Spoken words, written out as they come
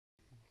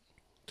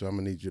So I'm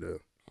going to need you to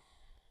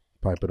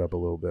pipe it up a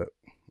little bit.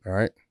 All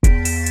right?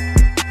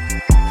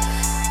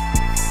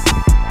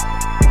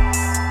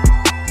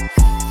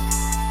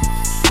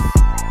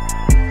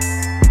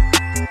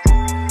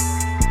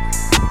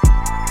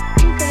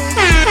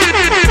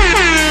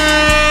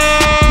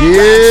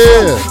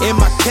 Yeah. In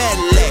my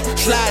Cadillac,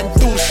 sliding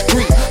through the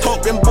street.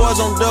 Hope them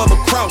boys on double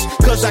cross,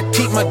 cause I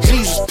keep my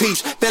Jesus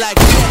peace. Feel like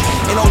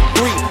that in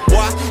 03,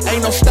 boy,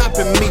 ain't no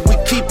stopping me. We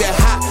keep it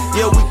hot,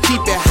 yeah, we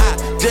keep it hot.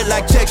 Just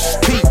like Texas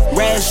Pete.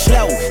 Ran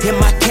slow in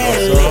my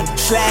Cadillac,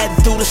 sliding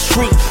through the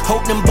street.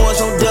 Hope them boys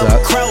on double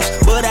cross,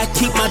 but I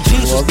keep my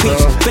Jesus peace.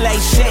 Feel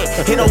like shit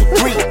in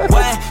 03,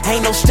 boy,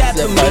 ain't no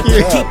stopping me.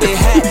 We keep it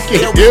hot,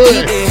 yeah, we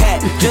keep it hot.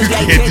 Just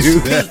like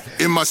Texas Pete.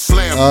 In my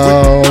slam,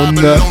 oh,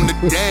 no. on the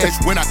dash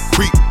when I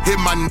creep, hit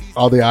my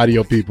all the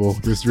audio people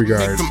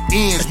disregard. Make them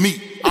ends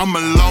meet. I'm a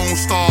lone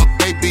star,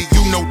 baby.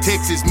 You know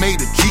Texas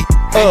made a Jeep.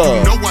 And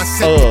you know I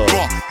set the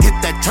bar. Hit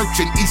that church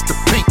in Easter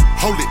Pink.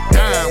 Hold it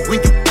down when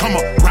you come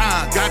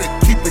around. Gotta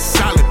keep it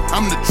solid.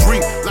 I'm the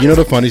dream. You know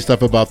the funny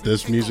stuff about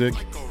this music?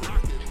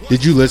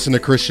 Did you listen to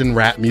Christian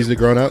rap music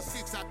growing up?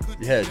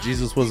 Yeah,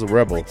 Jesus was a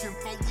rebel.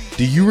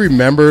 Do you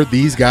remember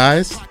these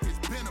guys?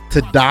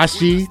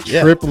 Tadashi,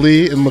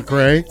 Tripoli, and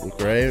Lecrae.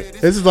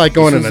 This is like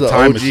going in a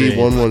time machine.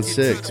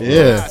 116.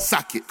 Yeah.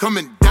 Socket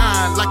coming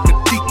down like the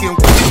deacon.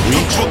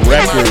 Reach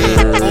record.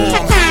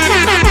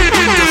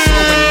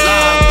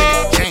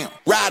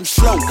 Riding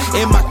slow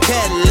in my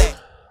Cadillac.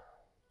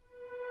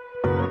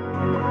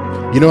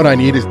 You know what I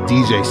need is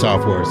DJ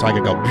software so I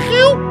can go.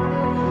 Pew!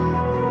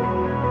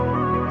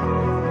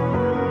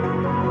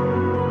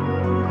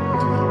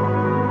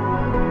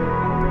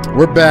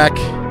 We're back.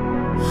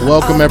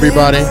 Welcome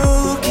everybody.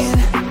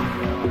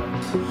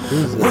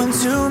 One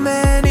too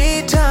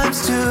many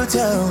times to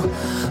tell.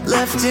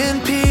 Left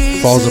in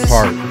peace. Falls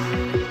apart.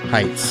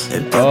 Heights.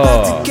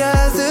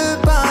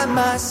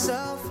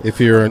 If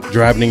you're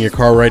driving in your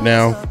car right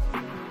now,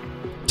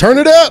 turn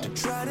it up.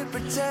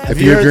 If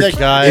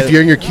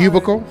you're in your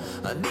cubicle,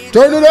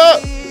 turn it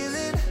up.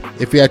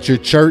 If you're at your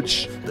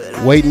church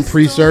waiting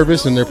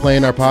pre-service and they're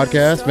playing our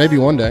podcast, maybe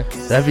one day.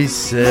 That'd be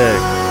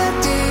sick.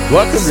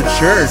 Welcome to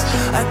church.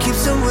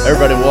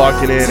 Everybody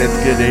walking in, it's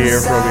good to hear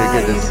from you,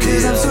 good to see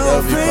you. That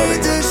would be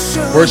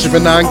funny. Worship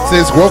and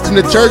nonsense, welcome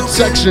to church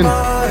section.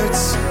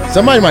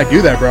 Somebody might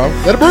do that, bro.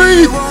 Let it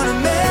breathe.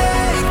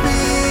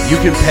 You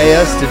can pay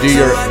us to do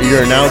your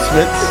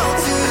announcements.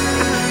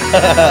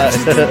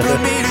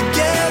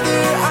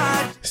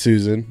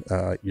 Susan,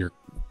 your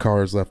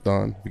car is left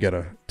on. We got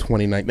a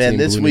 2019 Man,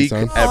 this Blue week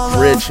Nissan. at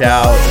Bridge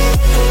House,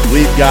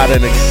 we've got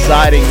an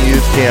exciting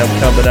youth camp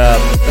coming up.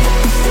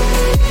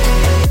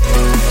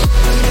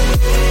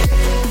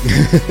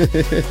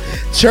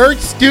 Church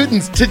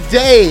students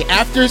today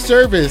after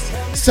service,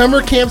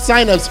 summer camp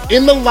signups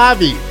in the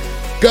lobby.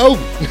 Go.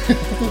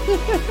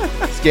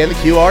 Scan the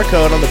QR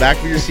code on the back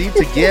of your seat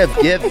to give.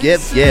 Have you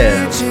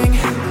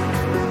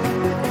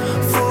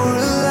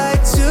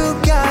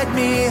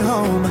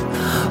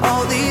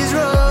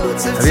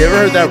ever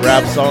heard that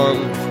rap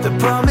song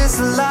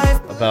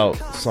about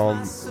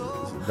Psalm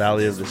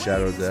Valley of the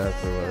Shadow of Death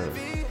or whatever?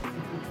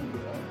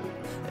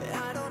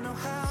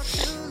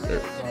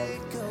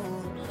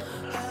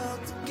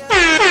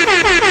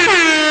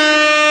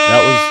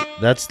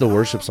 That's the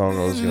worship song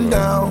I was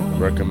gonna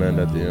recommend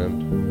at the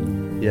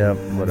end. Yeah,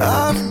 whatever.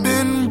 I've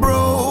been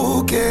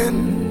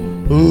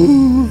broken.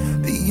 Ooh.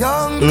 The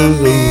younger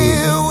me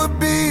would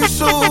be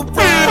so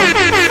proud.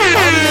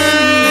 I'm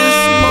in this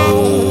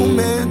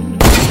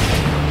moment,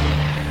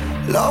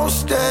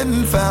 lost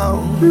and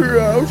found.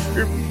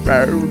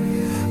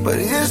 But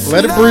it's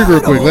let it breathe real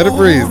quick. Let it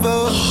breathe.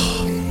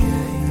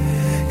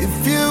 If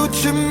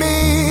future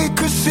me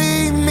could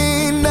see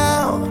me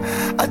now,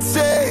 I'd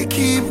say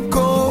keep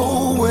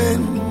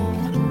going.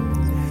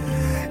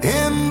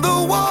 In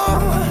the war,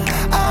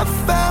 I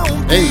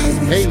found peace.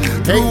 Hey.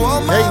 Now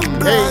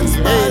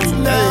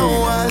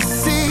I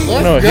see.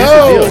 No, here's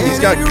the deal. He's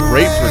got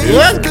great producers.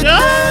 Let's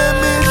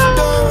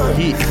go.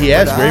 He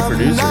has great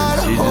producers.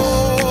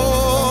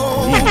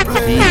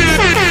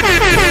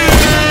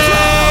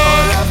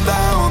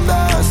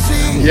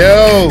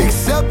 Yo,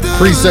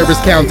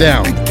 pre-service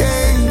countdown.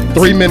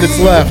 3 minutes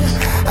left.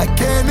 I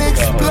can't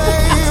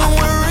explain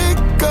where it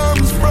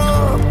comes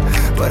from,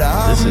 but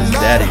this is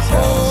Daddy's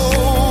house.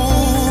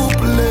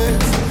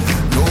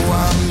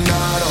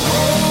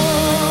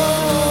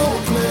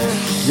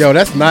 Yo,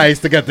 that's nice.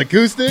 They got the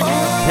acoustic.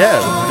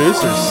 Yeah, the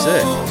producer's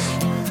sick.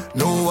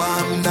 No,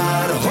 I'm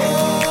not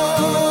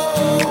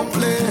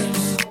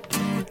hopeless.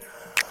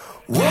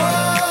 Whoa,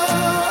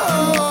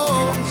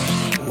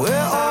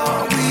 where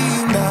are we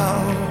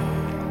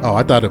now? Oh,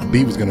 I thought a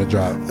beat was gonna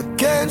drop. I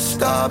can't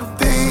stop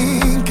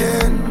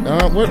thinking.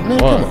 What? No,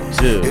 1,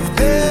 2, if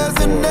there's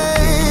an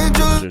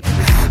angel,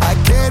 I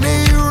can't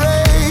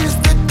erase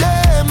the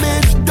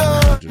damage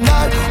done.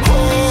 Not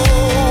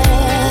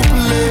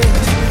hopeless.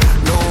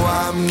 No,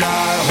 I'm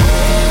not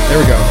hopeless. There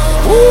we go.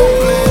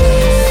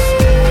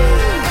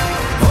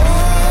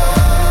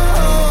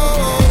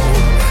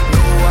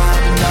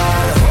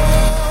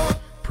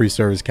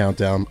 pre-service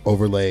countdown,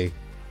 overlay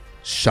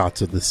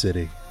shots of the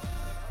city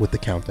with the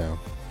countdown.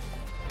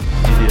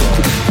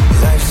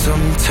 Life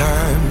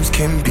sometimes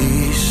can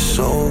be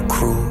so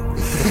cruel,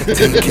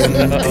 taking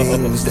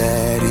things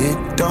that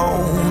it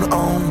don't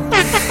own.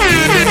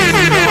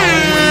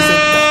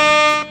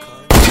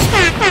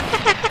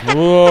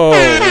 Whoa, wow.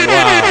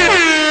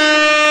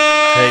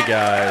 Hey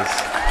guys,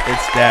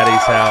 it's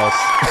Daddy's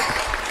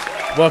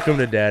house. Welcome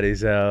to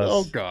Daddy's house.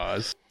 Oh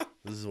gosh.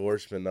 This is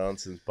Worship and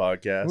Nonsense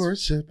podcast.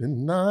 Worship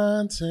and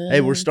Nonsense.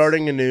 Hey, we're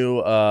starting a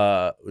new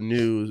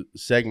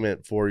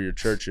segment for your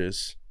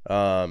churches.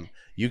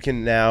 You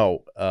can now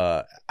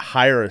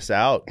hire us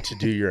out to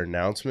do your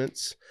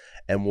announcements,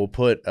 and we'll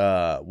put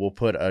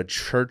a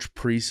church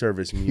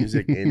pre-service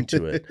music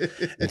into it,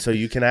 and so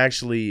you can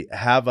actually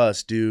have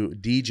us do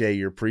DJ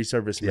your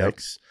pre-service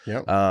mix.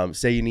 Yep.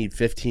 Say you need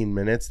 15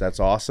 minutes, that's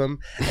awesome,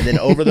 and then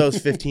over those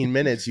 15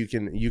 minutes, you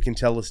can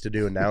tell us to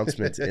do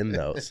announcements in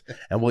those,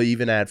 and we'll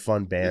even add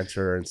fun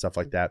banter and stuff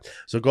like that.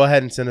 So go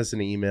ahead and send us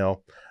an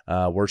email,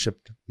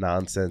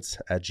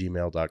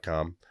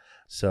 worshipnonsense@gmail.com.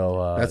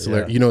 So that's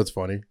hilarious. You know what's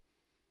funny?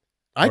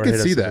 I could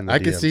see that. I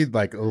could see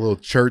like a little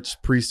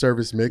church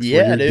pre-service mix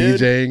where you're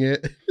dude. DJing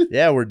it.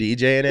 Yeah, we're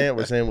DJing it.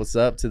 We're saying what's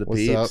up to the What's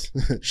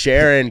peeps. up?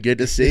 Sharon, good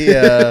to see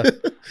ya.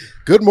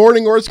 Good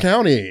morning, Orange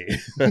County.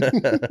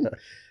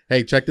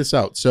 Hey, check this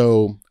out.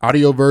 So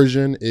audio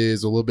version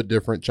is a little bit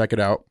different. Check it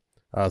out.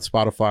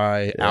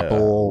 Spotify, Yeah,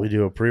 Apple, we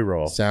do a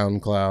pre-roll.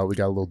 SoundCloud. We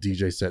got a little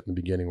DJ set in the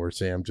beginning where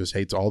Sam just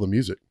hates all the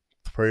music.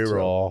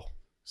 Pre-roll.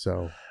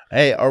 So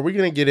Hey, are we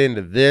going to get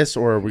into this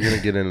or are we going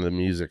to get into the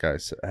music I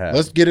have?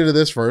 let's get into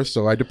this first.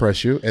 So I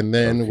depress you, and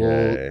then Okay.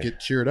 we'll get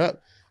cheered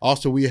up.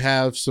 Also, we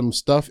have some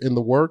stuff in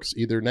the works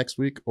either next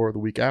week or the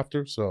week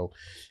after. So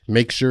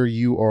make sure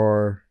you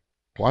are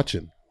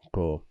watching.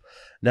 Cool.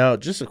 Now,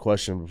 just a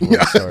question before we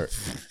start.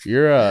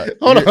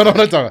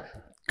 Hold on.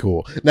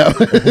 Cool. No,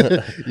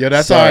 yeah,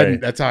 that's Sorry.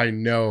 that's how I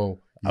know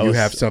I you was-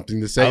 have something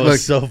to I say. was Look,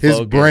 so his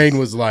focused. brain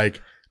was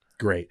like,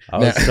 great. I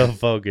Now, was so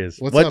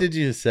focused. What's What up? did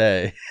you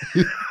say?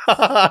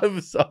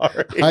 I'm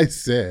sorry. I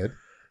said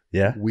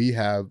Yeah, we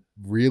have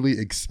really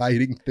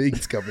exciting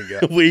things coming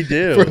up we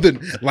do. for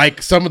the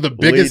like some of the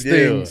biggest do.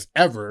 things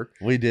ever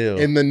We do.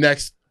 in the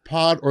next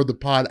pod or the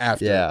pod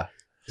after. Yeah.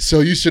 So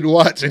you should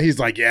watch. And he's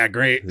like, yeah,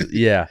 great.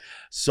 Yeah.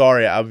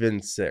 Sorry, I've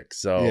been sick.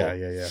 So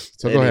Yeah.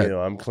 So go ahead.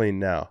 I'm clean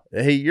now.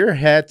 Hey, your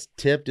hat's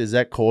tipped. Is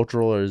that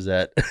cultural or is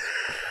that?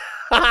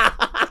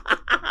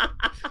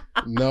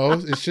 No,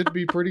 it should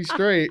be pretty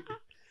straight.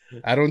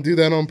 I don't do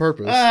that on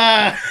purpose.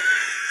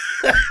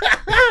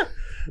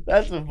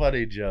 That's a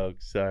funny joke.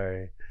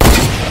 Sorry.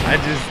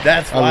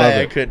 That's I love why I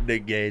it. couldn't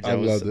engage. I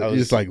love it. You're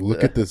just like,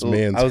 look at this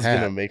man's I was hat.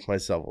 going to make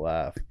myself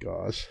laugh.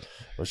 Gosh. I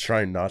was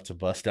trying not to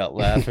bust out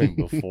laughing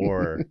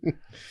before.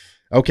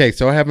 Okay,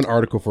 so I have an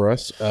article for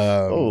us.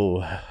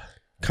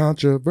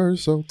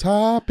 Controversial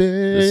topic.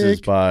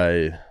 This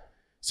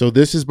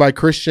is by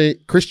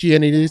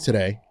Christianity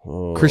Today.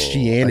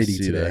 Christianity I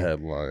see Today. the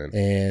headline.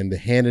 And the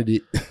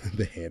Hannity,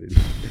 the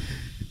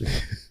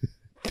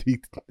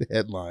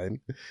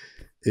headline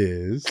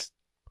is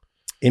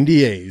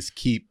NDAs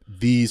keep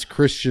these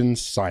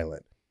Christians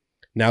silent.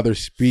 Now they're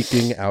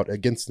speaking out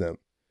against them.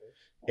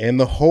 And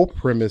the whole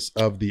premise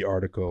of the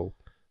article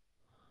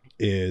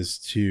is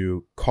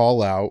to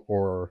call out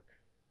or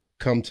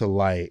come to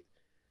light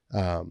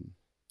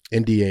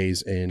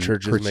NDAs and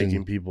Churches Christian,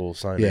 making people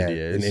sign yeah,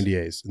 NDAs. and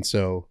NDAs. And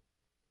so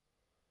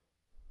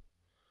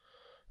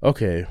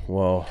Okay,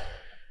 well,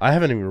 I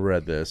haven't even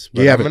read this.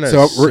 But yeah, I'm but gonna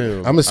so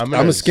assume, I'm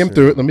gonna skim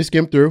through it. Let me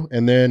skim through,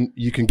 and then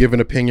you can give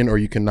an opinion, or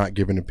you cannot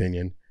give an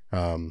opinion,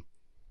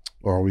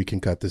 or we can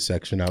cut this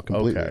section out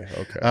completely.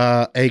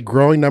 Okay. A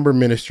growing number of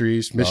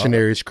ministries,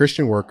 missionaries,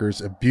 Christian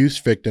workers, abuse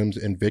victims,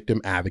 and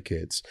victim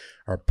advocates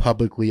are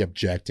publicly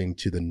objecting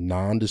to the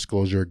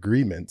non-disclosure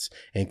agreements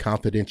and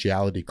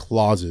confidentiality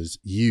clauses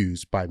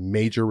used by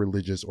major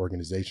religious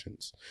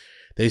organizations.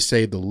 They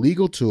say the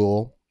legal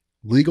tools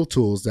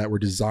that were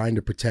designed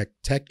to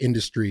protect tech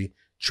industry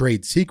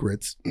trade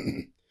secrets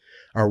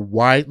are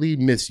widely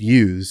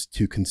misused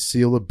to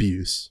conceal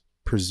abuse,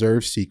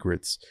 preserve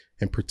secrets,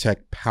 and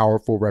protect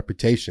powerful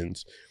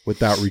reputations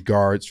without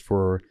regards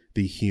for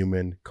the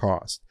human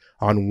cost.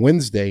 On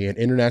Wednesday, an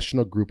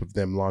international group of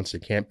them launched a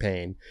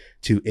campaign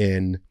to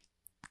end,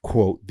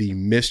 quote, the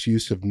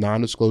misuse of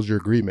non-disclosure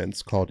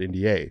agreements called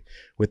NDA,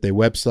 with a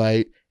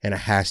website and a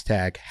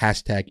hashtag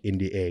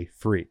NDA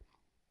free.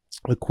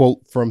 A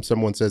quote from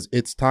someone says,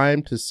 "It's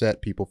time to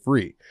set people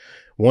free."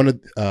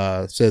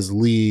 Says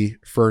Lee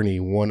Fernie,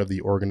 one of the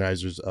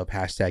organizers of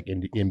hashtag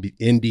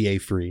NDA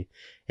free,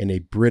 and a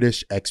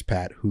British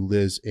expat who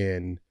lives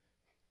in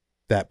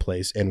that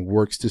place and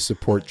works to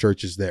support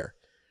churches there.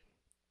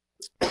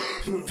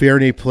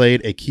 Fernie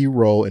played a key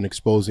role in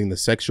exposing the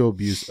sexual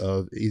abuse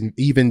of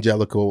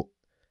evangelical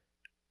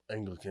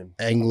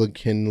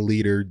Anglican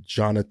leader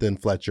Jonathan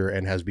Fletcher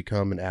and has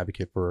become an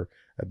advocate for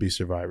abuse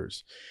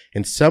survivors.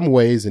 In some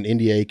ways, an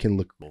NDA can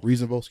look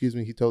reasonable,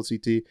 he told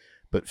CT,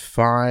 but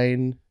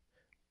fine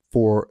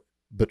for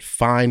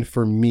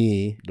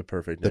me, The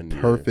perfect the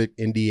NDA. perfect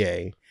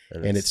NDA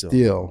and it's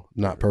still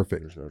not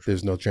perfect.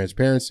 There's no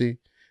transparency.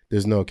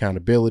 There's no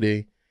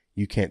accountability.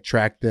 You can't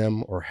track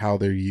them or how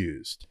they're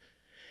used.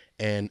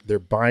 And they're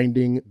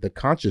binding the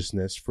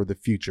consciousness for the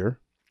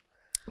future,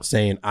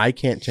 saying, I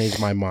can't change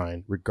my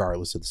mind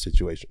regardless of the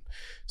situation.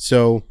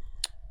 So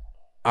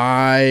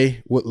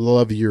I would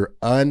love your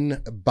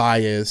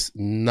unbiased,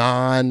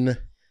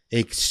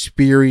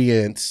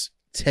 non-experience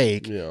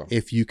take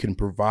if you can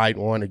provide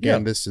one.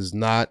 Again, this is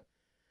not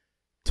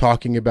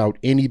talking about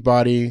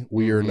anybody.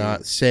 We are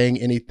not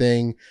saying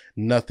anything.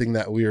 Nothing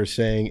that we are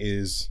saying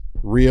is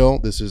real.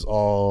 This is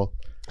all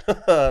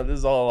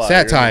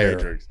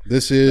satire.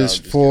 This is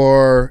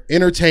for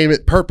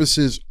entertainment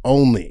purposes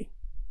only.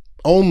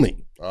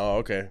 Only. Oh,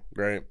 okay.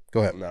 Great.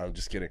 Go ahead. No, I'm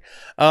just kidding.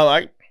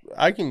 I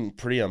can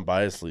pretty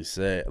unbiasedly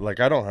say, like,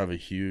 I don't have a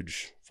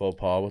huge faux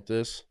pas with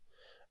this.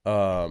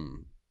 I'll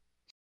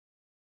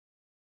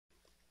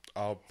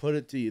put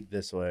it to you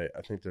this way.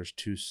 I think there's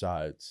two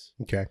sides.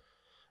 Okay.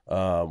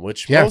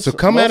 Which so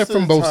come at it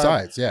from both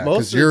sides. Yeah.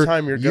 Most of the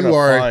time you're going to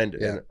find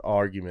an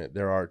argument.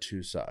 There are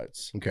two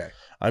sides. Okay.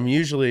 I'm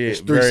usually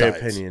very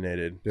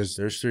opinionated.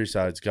 There's three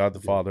sides: God the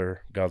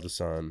Father, God the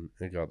Son,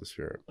 and God the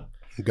Spirit.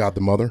 God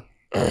the Mother.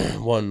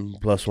 1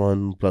 +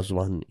 1 +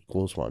 1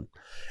 = 1.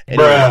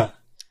 Anyway,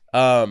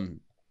 I'm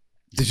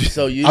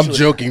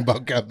joking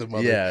about God the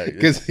Mother. Yeah,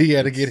 because he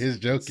had to get his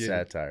joke in.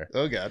 Satire.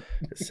 Oh God.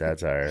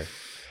 Satire.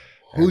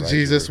 Who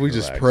Jesus? We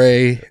just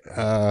pray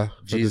for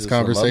this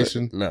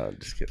conversation. No,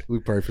 just kidding. We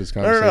pray for this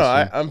conversation.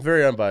 No. I'm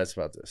very unbiased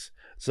about this.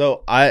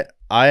 So I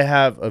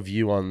have a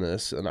view on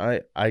this, and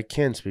I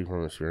can speak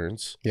from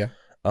experience. Yeah.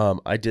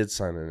 I did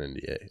sign an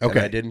NDA. Okay. And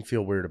I didn't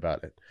feel weird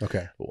about it.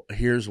 Okay.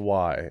 Here's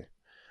why.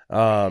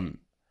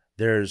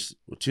 There's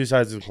two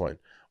sides of the coin.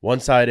 One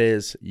side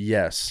is,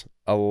 yes,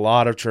 a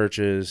lot of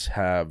churches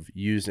have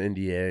used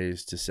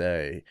NDAs to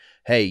say,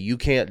 hey, you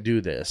can't do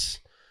this.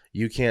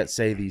 You can't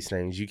say these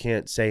things. You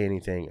can't say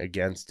anything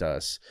against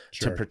us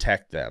to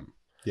protect them.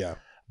 Yeah.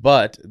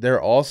 But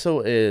there also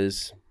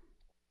is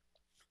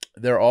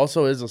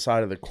a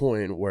side of the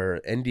coin where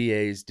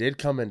NDAs did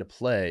come into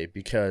play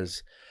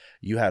because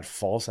you had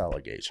false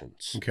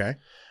allegations. Okay.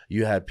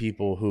 You had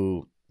people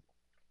who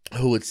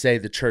would say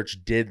the church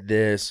did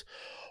this,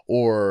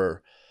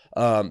 or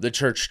the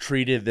church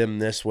treated them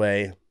this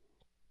way,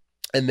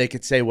 and they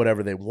could say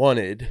whatever they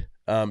wanted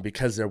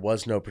because there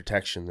was no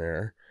protection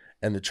there,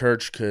 and the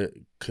church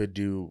could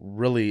do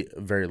really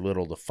very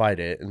little to fight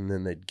it, and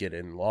then they'd get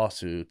in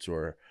lawsuits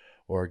or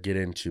get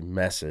into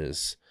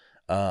messes.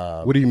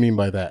 What do you mean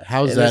by that?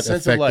 How does that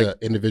affect the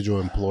individual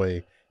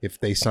employee if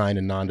they sign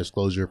a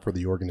non-disclosure for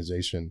the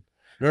organization?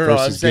 No,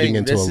 I'm saying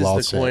this is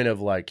the point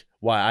of like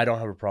why I don't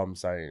have a problem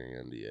signing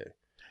an NDA.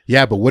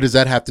 Yeah, but what does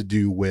that have to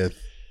do with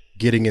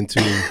getting into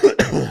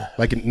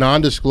like a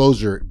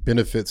non-disclosure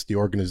benefits the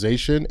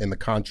organization and the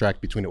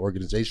contract between the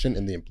organization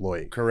and the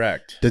employee?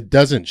 Correct. That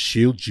doesn't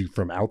shield you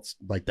from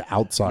the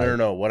outside.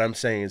 No. What I'm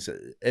saying is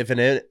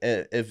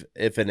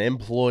if an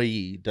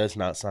employee does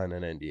not sign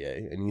an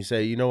NDA and you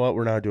say, you know what,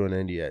 we're not doing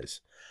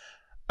NDAs,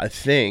 I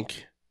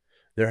think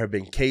there have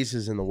been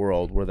cases in the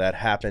world where that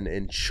happened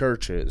in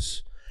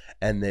churches,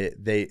 and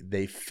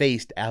they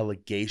faced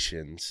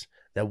allegations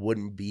that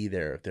wouldn't be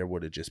there if there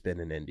would have just been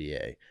an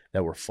NDA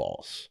that were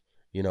false.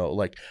 You know,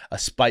 like a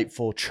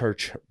spiteful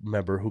church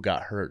member who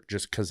got hurt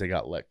just because they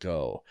got let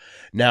go.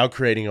 Now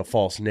creating a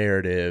false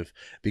narrative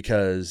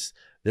because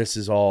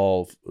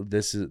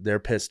they're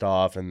pissed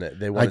off and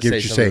they want to say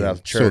something about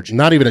the church. So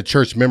not even a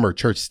church member,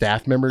 church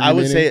staff member. I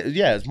would say,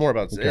 yeah, it's more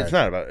about. Okay. It's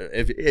not about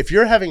if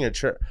you're having a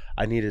church.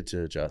 I needed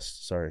to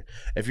adjust. Sorry.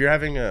 If you're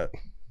having a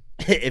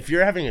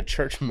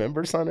church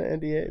member sign an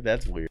NDA,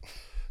 that's weird.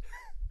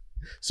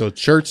 So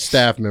church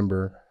staff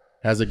member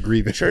has a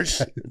grievance.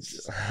 Church.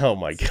 Oh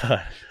my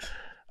God.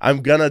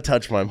 I'm gonna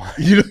touch my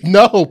mic.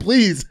 No,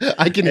 please.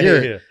 I can hear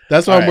it.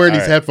 That's why I'm wearing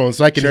these headphones,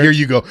 so I can hear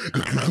you go.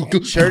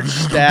 Church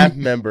staff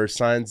member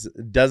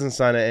doesn't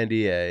sign an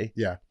NDA.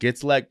 Yeah.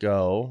 Gets let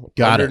go.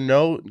 Under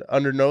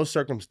no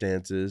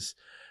circumstances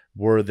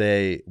were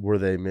they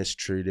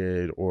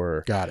mistreated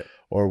or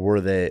or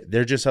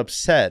they're just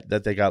upset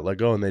that they got let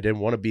go and they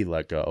didn't want to be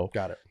let go.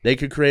 Got it. They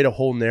could create a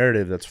whole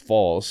narrative that's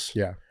false.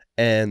 Yeah.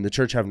 And the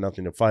church have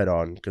nothing to fight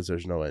on because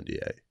there's no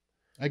NDA.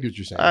 I get what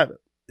you're saying.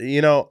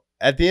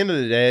 At the end of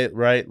the day,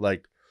 right?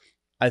 Like,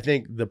 I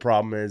think the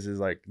problem is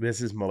like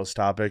this is most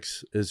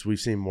topics is we've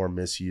seen more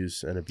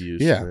misuse and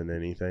abuse than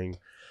anything.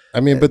 I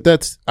mean,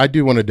 but I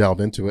do want to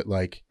delve into it.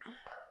 Like,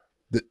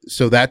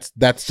 so that's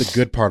the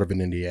good part of an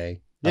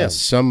NDA. Yeah.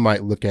 Some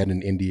might look at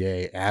an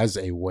NDA as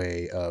a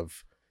way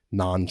of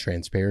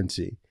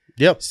non-transparency.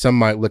 Yep. Some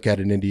might look at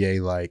an NDA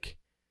like,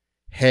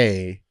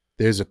 hey,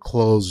 there's a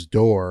closed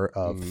door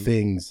of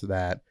things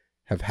that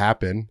have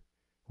happened,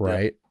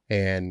 right? Yeah.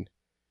 And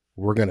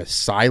we're going to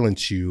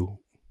silence you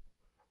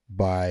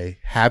by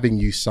having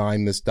you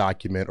sign this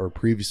document or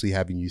previously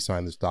having you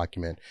sign this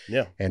document.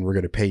 Yeah. And we're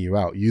going to pay you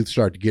out. You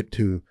start to get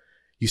to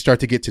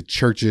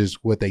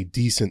churches with a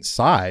decent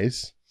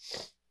size,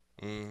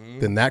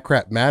 then that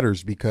crap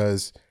matters,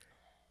 because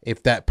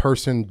if that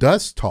person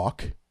does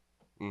talk,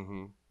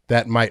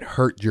 that might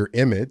hurt your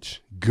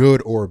image,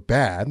 good or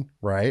bad,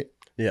 right?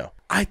 Yeah.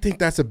 I think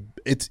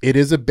it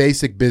is a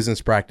basic business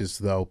practice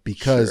though,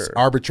 because Sure.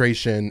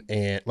 arbitration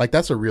and like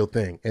that's a real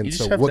thing. And You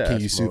just so have what to can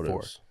ask you sue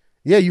motives. for?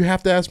 Yeah, you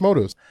have to ask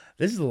motives.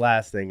 This is the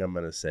last thing I'm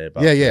going to say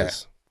about Yeah.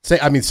 this.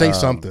 Say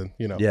something,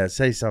 you know. Yeah,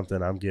 say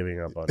something. I'm giving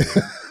up on it.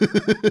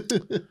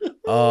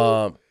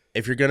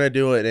 If you're going to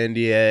do an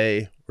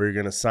NDA or you're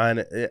going to sign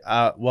it,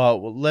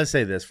 well, let's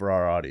say this for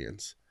our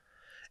audience.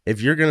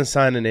 If you're going to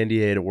sign an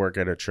NDA to work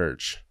at a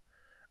church,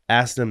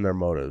 ask them their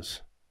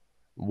motives.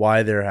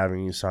 Why they're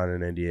having you sign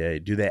an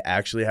NDA. Do they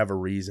actually have a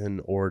reason,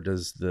 or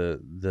does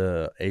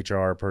the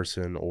HR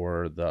person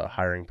or the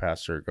hiring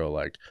pastor go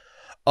like,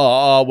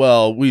 oh,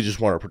 well, we just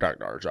want to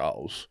protect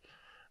ourselves?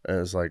 And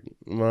it's like,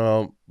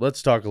 well,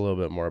 let's talk a little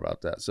bit more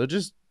about that. So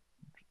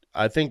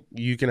I think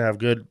you can have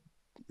good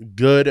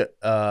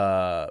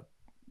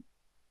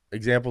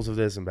examples of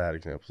this and bad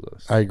examples of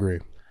this. I agree.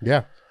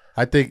 Yeah.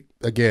 I think,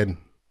 again,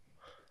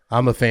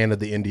 I'm a fan of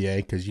the NDA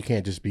because you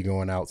can't just be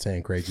going out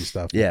saying crazy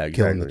stuff. Yeah,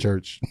 killing the exactly.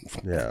 church.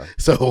 Yeah.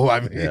 So, I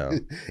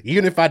mean,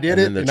 even if I did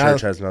and it. then the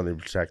church has nothing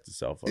to protect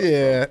itself.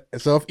 Yeah.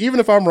 So, even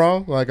if I'm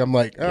wrong, like I'm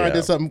like, oh, I Yeah.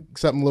 did something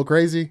a little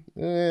crazy.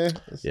 Yeah.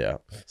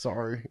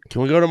 Sorry.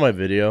 Can we go to my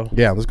video?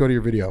 Yeah, let's go to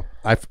your video.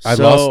 I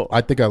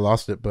think I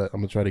lost it, but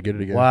I'm going to try to get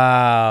it again.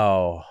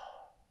 Wow.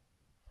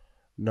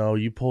 No,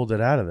 you pulled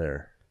it out of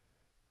there.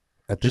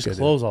 I think Just I did.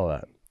 close all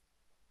that.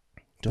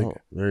 Don't.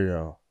 There you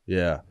go.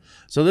 Yeah.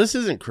 So this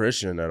isn't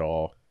Christian at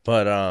all,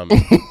 but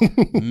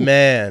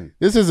man,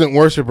 This isn't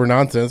worship or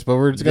nonsense, but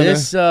we're just going to.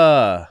 This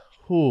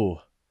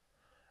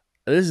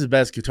is the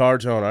best guitar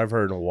tone I've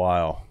heard in a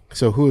while.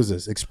 So who is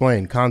this?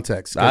 Explain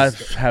context. I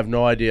 'cause have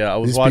no idea. I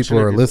was these watching. people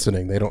are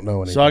listening. They don't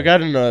know anything. So I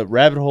got in a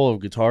rabbit hole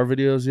of guitar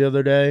videos the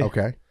other day.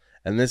 Okay.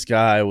 And this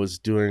guy was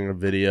doing a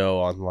video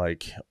on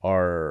like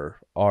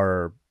our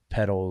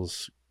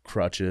pedals,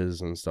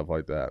 crutches, and stuff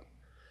like that.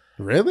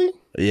 Really?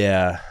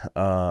 Yeah.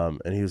 And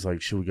he was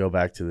like, should we go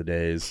back to the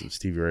days of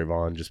Stevie Ray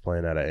Vaughan just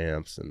playing out of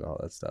amps and all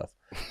that stuff?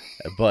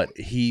 But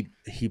he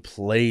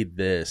played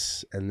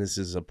this, and this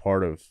is a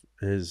part of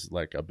his,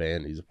 like, a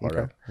band he's a part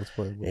of. Let's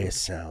play. It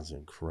sounds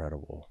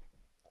incredible.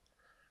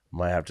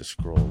 Might have to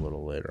scroll a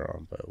little later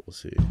on, but we'll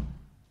see.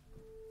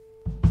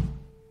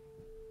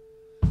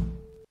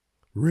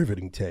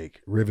 Riveting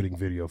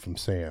video from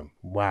Sam.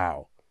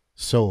 Wow.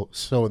 So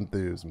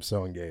enthused. I'm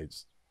so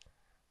engaged.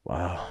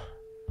 Wow.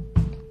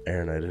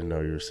 Aaron, I didn't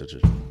know you were such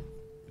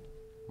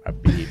a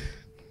beat.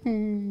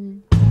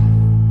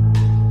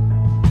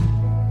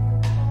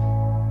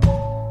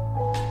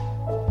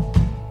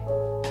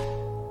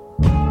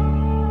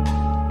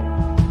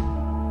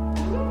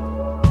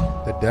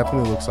 That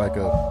definitely looks like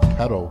a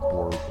pedal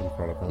board in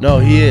front of him. No,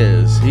 he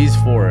is. He's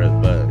for it,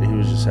 but he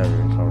was just having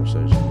a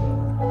conversation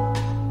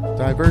about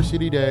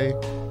Diversity Day.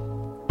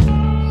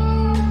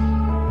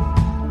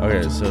 it.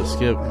 Okay, so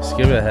skip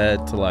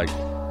ahead to like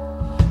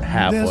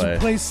halfway.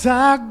 Place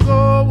I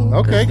go.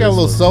 Okay, got a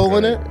little soul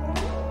in it.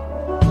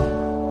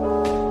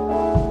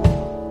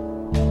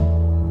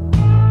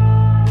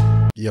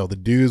 Yo, the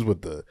dudes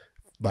with the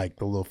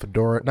little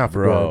fedora, not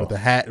fedora, Bro. but the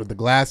hat with the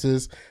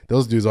glasses.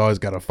 Those dudes always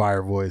got a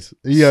fire voice.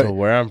 Yeah, So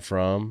where I'm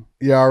from,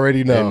 you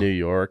already know. in New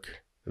York,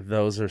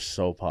 those are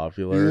so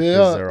popular because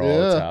Yeah, they're all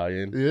yeah.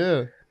 Italian,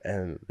 Yeah.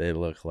 and they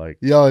look like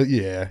Yo,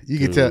 yeah. You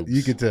could tell. Boobs.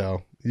 You could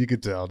tell. You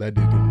could tell that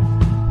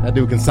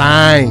dude can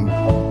sign.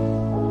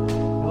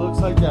 It looks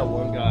like that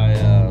one guy,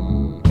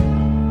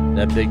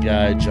 that big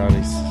guy,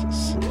 Johnny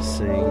sings,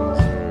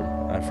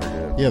 or I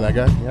forget. Yeah, that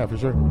guy. Yeah, for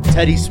sure.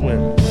 Teddy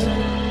Swims.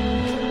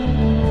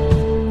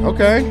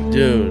 Okay.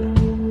 Dude.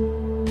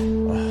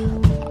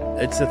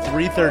 It's a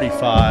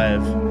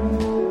 335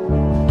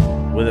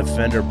 with a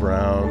Fender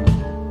Brown.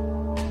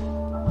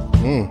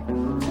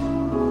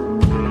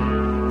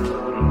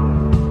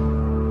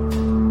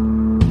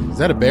 Is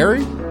that a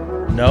Barry?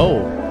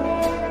 No.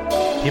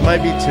 He might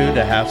be tuned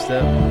to half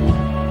step.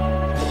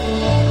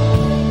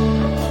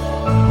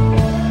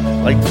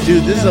 Like,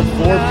 dude, this is a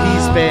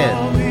 4-piece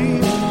band.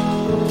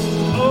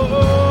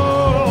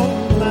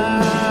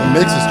 The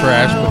mix is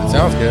trash, but it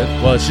sounds good.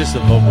 Well, it's just the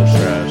vocals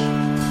trash.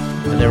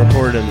 And they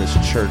recorded in this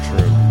church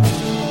room.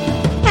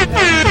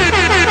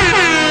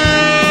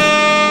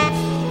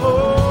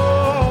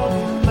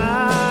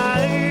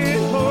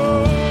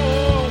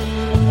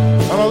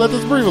 I'm gonna let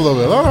this breathe a little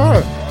bit. All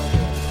right.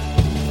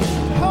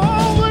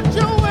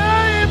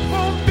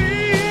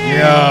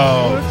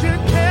 Yo.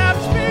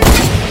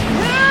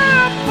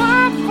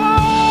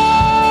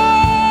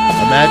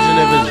 Imagine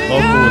if his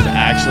vocal was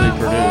actually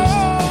produced.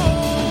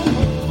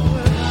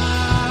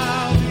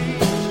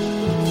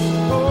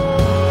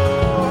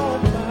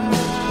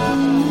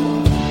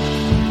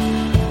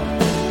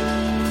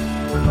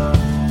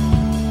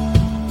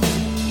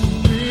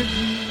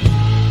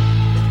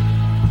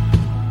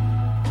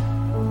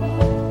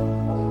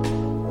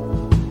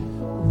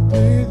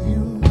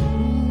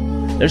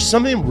 There's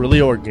something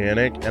really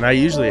organic, and I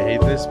usually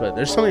hate this, but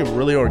there's something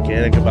really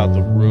organic about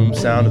the room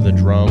sound of the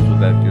drums with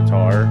that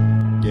guitar.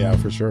 Yeah,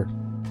 for sure.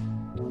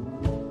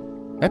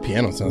 That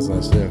piano sounds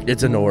nice too.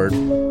 It's a Nord.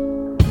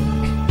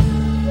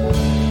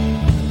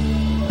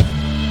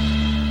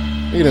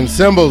 Look at them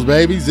symbols,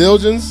 baby.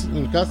 Zildjians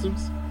and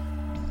customs.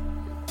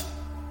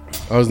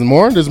 Oh, is there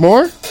more? There's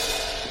more?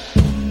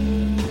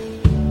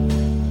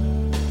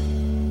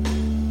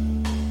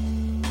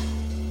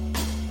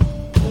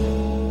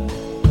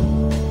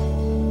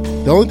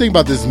 The only thing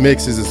about this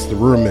mix is it's the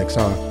room mix,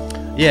 huh?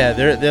 Yeah,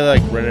 they're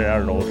like renting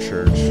out an old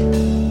church.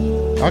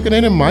 How can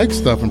they mic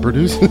stuff and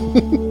produce it?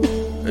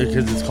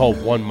 Because it's called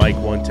one mic,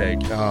 one take.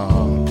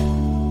 Oh.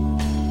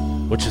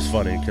 Which is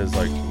funny because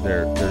like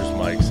there's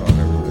mics on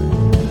everything.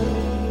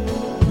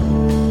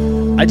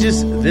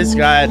 This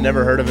guy, I'd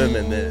never heard of him,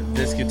 and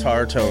this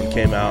guitar tone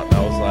came out, and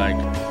I was like,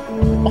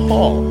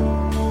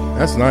 oh.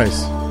 That's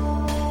nice.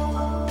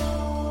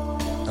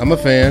 I'm a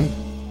fan.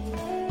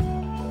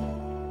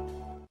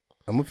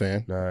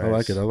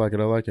 Nice. I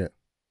like it.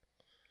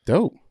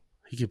 Dope.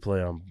 He could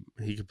play on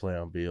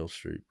Beale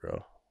Street,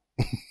 bro.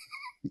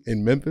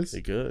 In Memphis?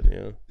 He could,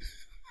 yeah.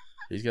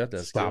 He's got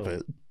that Stop skill.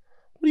 it.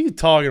 What are you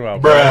talking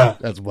about, bro?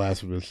 That's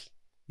blasphemous.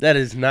 That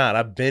is not.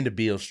 I've been to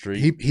Beale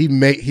Street.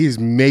 He's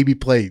maybe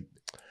played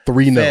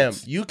 3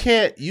 notes. You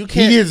can't.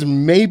 He has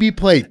maybe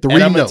played 3 notes.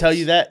 And I'm gonna tell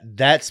you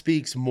that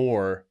speaks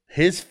more.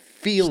 His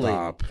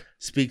feeling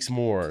speaks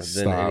more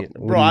than any.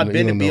 Bro, I've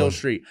been to Beale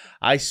Street.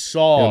 I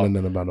saw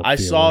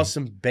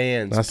some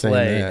bands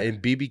play in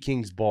BB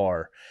King's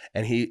bar,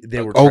 and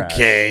they were trash.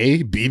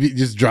 Okay. BB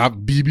just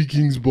dropped BB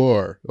King's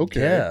bar.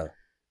 Okay. Yeah.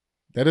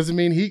 That doesn't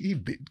mean he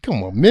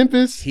come on,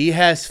 Memphis. He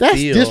has That's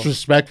feel.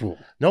 disrespectful.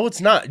 No,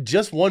 it's not.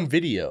 Just one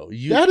video.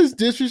 That is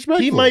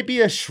disrespectful. He might be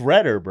a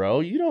shredder, bro.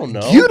 You don't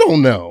know. You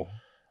don't know.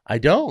 I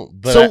don't.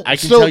 But I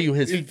can tell you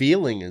his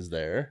feeling is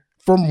there.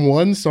 From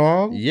one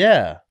song?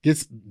 Yeah.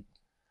 Gets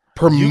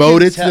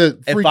promoted to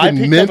freaking if I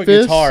picked Memphis. up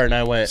a guitar and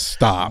I went,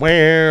 stop.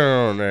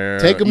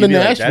 Take him to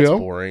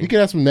Nashville. You can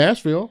have some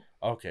Nashville.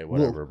 Okay,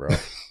 whatever, bro.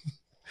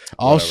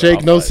 I'll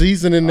shake no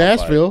season in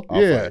Nashville.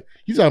 Yeah.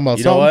 You talking about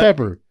salt and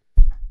pepper.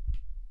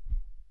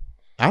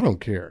 I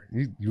don't care.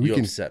 You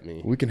can upset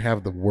me. We can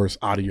have the worst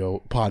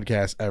audio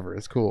podcast ever.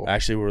 It's cool.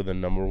 Actually, we're the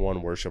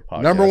 #1 worship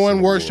podcast.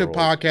 #1 worship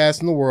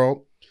podcast in the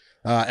world.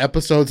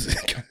 Episodes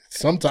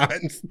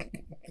sometimes.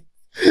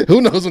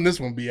 Who knows when this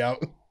one be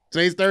out?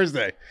 Today's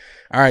Thursday.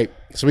 All right.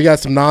 So we got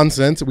some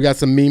nonsense. We got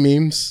some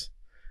memes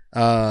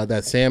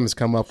that Sam has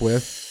come up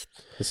with.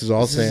 This is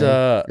all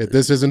Sam. If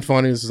this isn't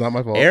funny, this is not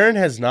my fault. Aaron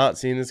has not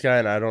seen this guy,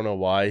 and I don't know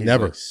why. He's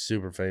Never. Like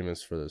super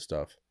famous for this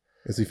stuff.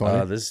 Is he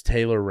funny? This is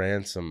Taylor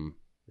Ransom.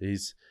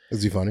 Is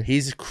he funny?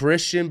 He's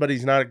Christian, but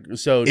he's not.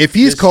 So if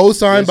he's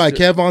co-signed by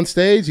Kev on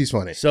stage, he's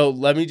funny. So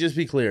let me just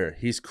be clear: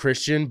 he's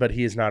Christian, but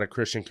he is not a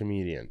Christian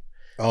comedian.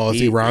 Oh, is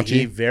he raunchy?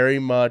 He very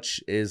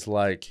much is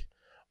like.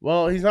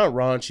 Well, he's not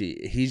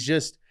raunchy. He's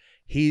just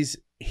he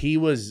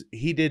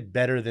did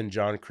better than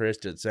John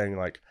Christ at saying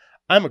like,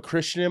 I'm a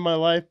Christian in my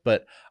life,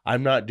 but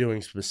I'm not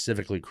doing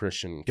specifically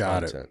Christian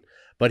content.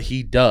 But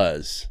he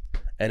does.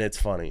 And it's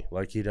funny.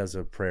 Like he does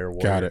a prayer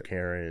warrior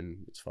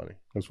Karen. It's funny.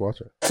 Let's watch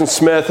it. Jason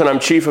Smith, and I'm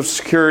Chief of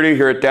Security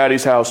here at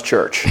Daddy's House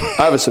Church.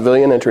 I have a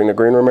civilian entering the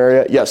green room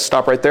area. Yes,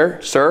 stop right there.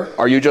 Sir,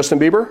 are you Justin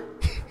Bieber?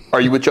 Are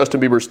you with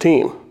Justin Bieber's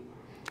team?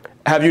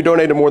 Have you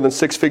donated more than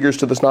 6 figures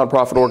to this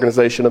nonprofit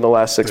organization in the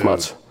last 6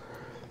 months?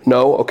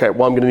 No? Okay,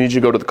 well, I'm going to need you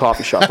to go to the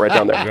coffee shop right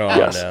down there.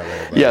 Yes. Down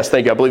there, yes,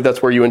 thank you. I believe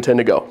that's where you intend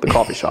to go, the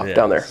coffee shop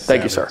down there.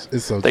 Thank you, sir.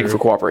 Thank you for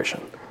cooperation.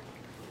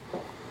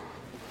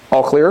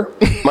 All clear?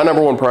 My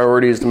 #1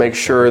 priority is to make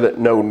sure that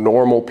no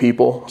normal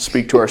people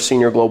speak to our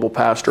senior global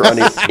pastor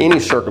under any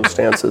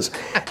circumstances,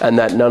 and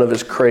that none of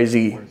his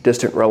crazy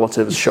distant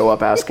relatives show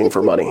up asking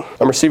for money.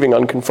 I'm receiving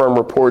unconfirmed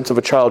reports of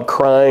a child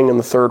crying in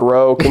the 3rd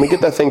row. Can we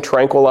get that thing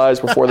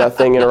tranquilized before that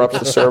thing interrupts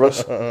the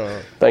service?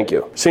 Thank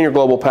you. Senior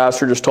global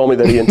pastor just told me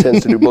that he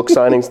intends to do book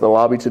signings in the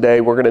lobby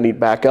today. We're going to need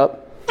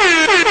backup.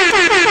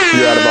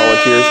 You're out of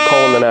volunteers.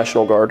 Call in the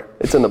National Guard.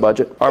 It's in the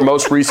budget. Our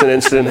most recent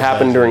incident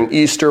happened during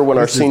Easter when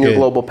our senior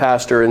global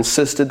pastor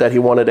insisted that he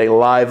wanted a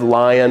live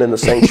lion in the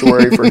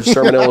sanctuary for his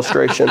sermon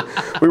illustration.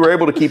 We were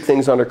able to keep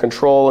things under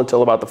control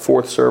until about the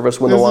 4th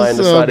service when the lion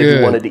decided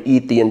he wanted to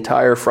eat the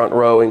entire front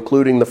row,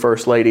 including the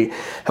First Lady.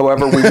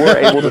 However, we were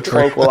able to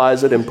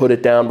tranquilize it and put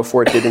it down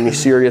before it did any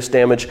serious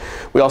damage.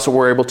 We also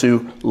were able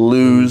to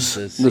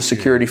lose the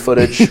security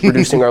footage,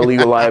 reducing our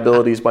legal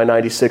liabilities by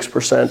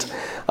 96%.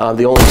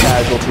 The only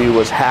casualty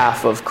was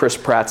half of Chris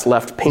Pratt's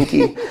left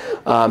pinky.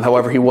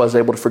 However, he was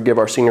able to forgive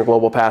our senior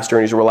global pastor,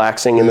 and he's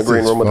relaxing in the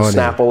green room with a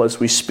Snapple as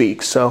we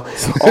speak. So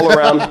all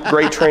around,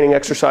 great training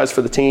exercise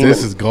for the team.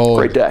 This is gold.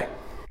 Great day.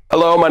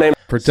 Hello, my name.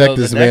 Protect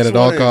this man at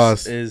all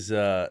costs.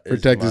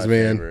 Protect this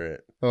man.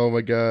 Favorite. Oh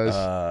my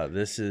gosh.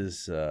 This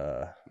is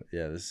a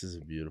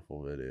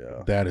beautiful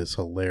video. That is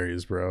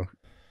hilarious, bro.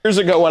 Years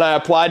ago when I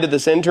applied to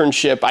this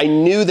internship, I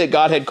knew that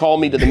God had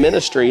called me to the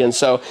ministry, and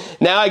so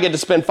now I get to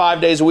spend 5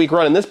 days a week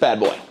running this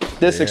bad boy,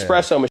 this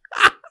espresso machine.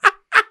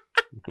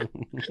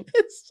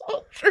 It's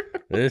so true.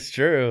 It's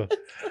true.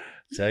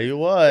 Tell you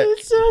what.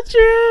 It's so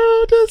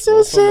true. That's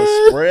so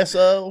sad.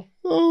 Espresso.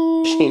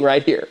 Machine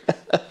right here.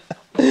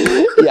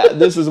 Yeah,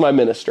 this is my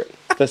ministry.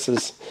 This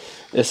is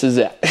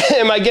it.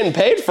 Am I getting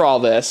paid for all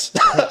this?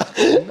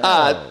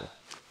 No.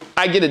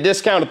 I get a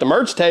discount at the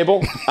merch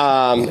table,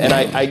 and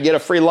I get a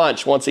free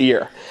lunch once a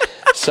year.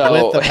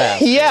 So,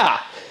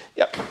 yeah.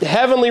 Yep.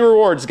 Heavenly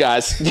rewards,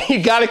 guys.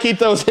 You got to keep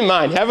those in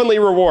mind. Heavenly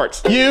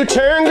rewards. You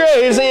turn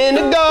graves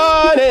into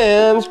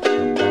gardens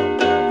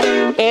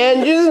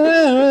and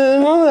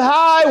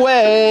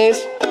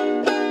highways.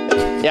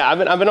 Yeah,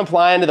 I've been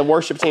applying to the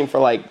worship team for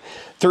like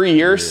 3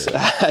 years.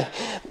 Yeah.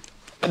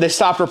 They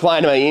stopped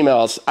replying to my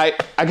emails. I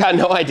got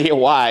no idea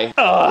why.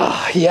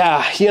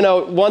 Yeah,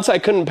 once I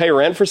couldn't pay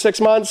rent for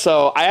 6 months,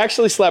 so I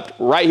actually slept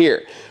right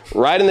here,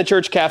 right in the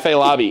church cafe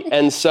lobby.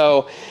 And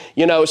so,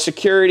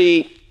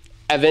 security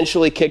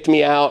eventually kicked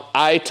me out.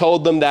 I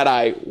told them that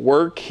I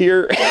work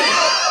here.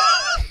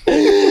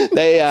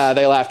 They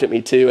laughed at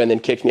me too and then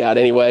kicked me out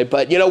anyway.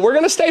 But, we're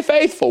going to stay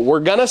faithful.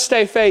 We're going to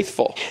stay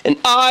faithful. And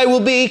I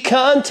will be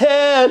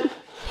content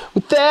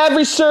with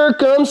every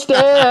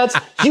circumstance.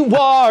 You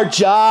are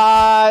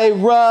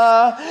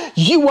Jireh.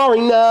 You are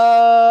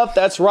enough.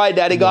 That's right,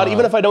 Daddy God.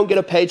 Even if I don't get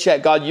a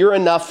paycheck, God, you're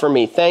enough for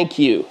me. Thank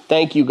you.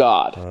 Thank you,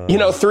 God.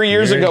 3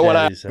 years ago when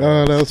Oh,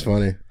 that was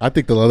funny. I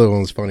think the other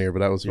one was funnier, but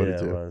that was funny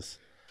too. It was.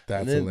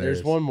 That's and then hilarious.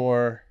 There's one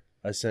more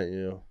I sent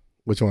you.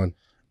 Which one?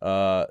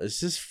 It's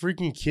this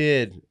freaking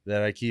kid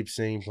that I keep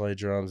seeing play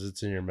drums.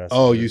 It's in your message.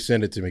 Oh, you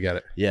sent it to me. Got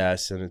it. Yeah, I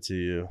sent it to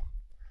you.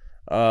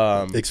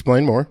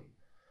 Explain more.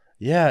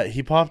 Yeah,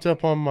 he popped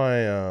up on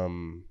my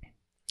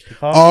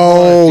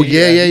Oh,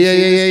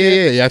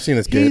 yeah. I've seen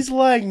this kid. He's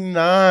like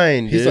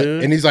 9,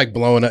 dude. He's like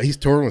blowing up. He's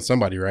touring with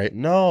somebody, right?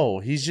 No,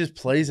 he just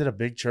plays at a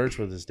big church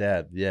with his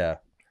dad. Yeah.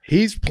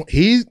 He's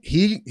playing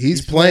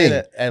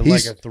at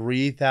like a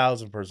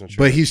 3,000 person church.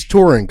 But he's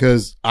touring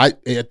because I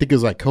think it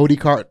was like Cody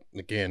Cart,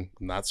 again,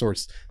 not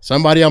source.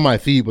 Somebody on my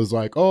feed was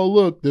like, "Oh,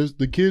 look, there's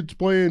the kid's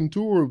playing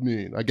tour with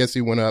me." I guess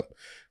he went up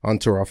on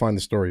tour. I'll find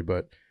the story,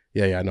 but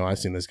yeah, I know I've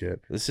seen this kid.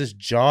 This is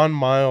John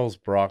Miles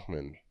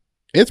Brockman.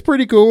 It's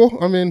pretty cool.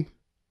 I mean,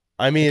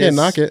 can't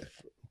knock it.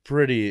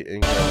 Pretty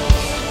incredible.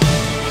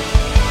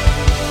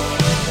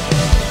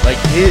 Like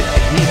he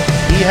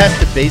has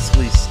to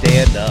basically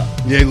stand up.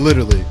 Yeah,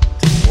 literally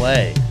to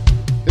play.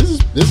 This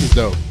is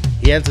dope.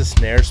 He has a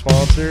snare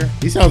sponsor.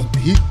 He sounds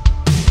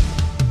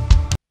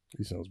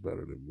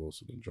better than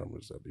most of the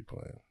drummers that be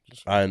playing.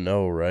 I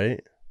know,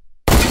 right?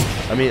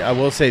 I mean, I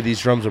will say these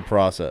drums are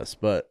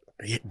processed, but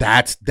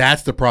that's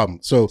the problem.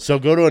 So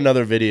go to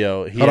another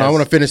video. Hold on, I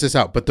want to finish this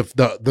out. But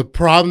the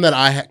problem that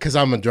I have, because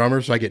I'm a drummer,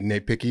 so I get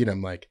nitpicky, and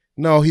I'm like,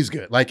 no, he's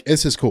good. Like,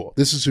 this is cool.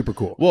 This is super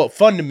cool. Well,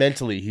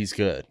 fundamentally, he's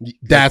good.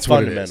 That's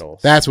what it is.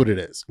 That's what it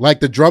is. Like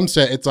the drum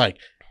set, it's like,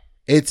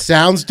 it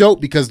sounds dope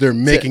because they're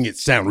making it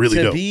sound really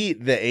dope. To be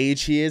the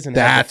age he is and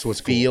that's what's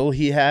feel cool.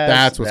 He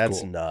has. That's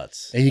cool.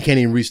 Nuts. And you can't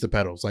even reach the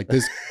pedals. Like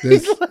this.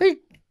 He's like,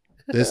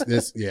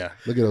 this. Yeah.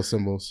 Look at those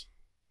cymbals.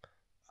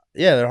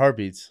 Yeah, they're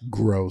heartbeats.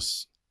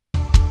 Gross.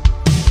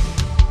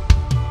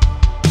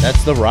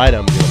 That's the ride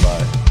I'm gonna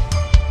buy.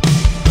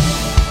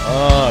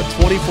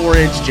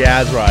 24-inch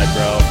jazz ride,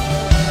 bro.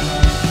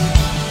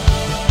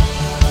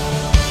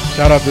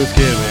 Shout out to this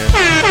kid, man.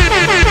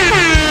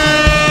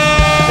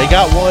 They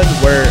got one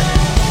where,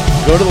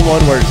 go to the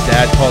one where his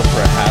dad calls for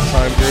a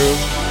halftime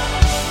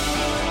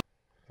groove.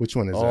 Which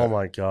one is that? Oh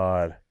my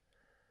God.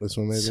 This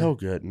one maybe? So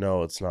good.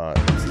 No, it's not.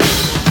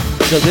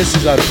 So this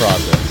is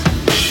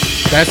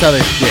unprocessed. That's how they,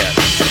 yeah.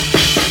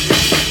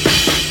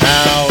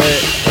 How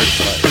it hurts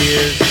my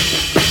ears.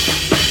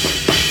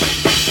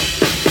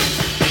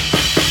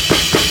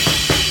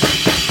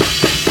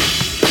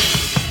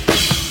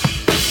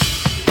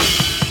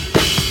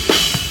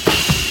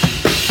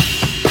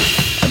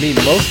 I mean,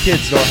 most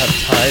kids don't have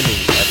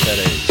timing at that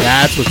age.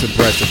 That's what's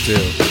impressive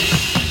too.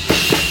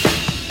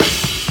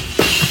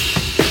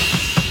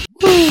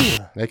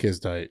 That kid's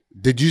tight.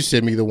 Did you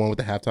send me the one with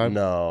the halftime?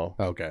 No.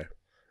 Okay.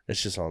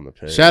 It's just on the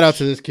page. Shout out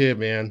to this kid,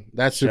 man.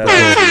 That's super cool.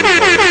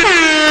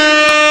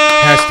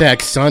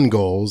 Hashtag son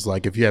goals.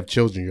 Like, if you have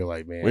children, you're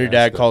like, man. When your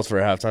dad calls for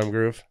a halftime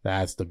groove?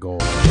 That's the goal.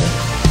 His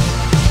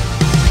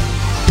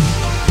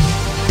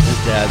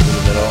dad's in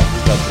the middle.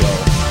 He's about to go.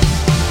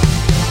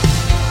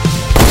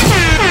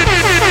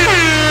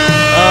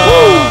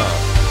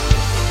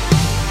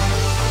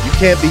 You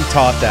can't be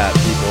taught that,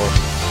 people.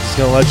 Just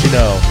gonna let you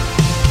know.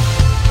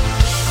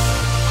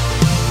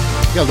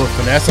 You got a little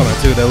finesse on it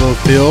too, that little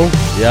feel.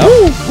 Yeah.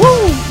 Woo,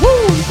 woo,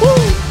 woo, woo.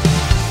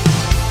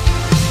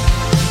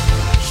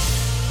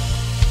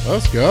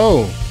 Let's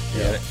go.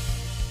 Yeah.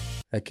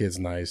 That kid's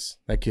nice.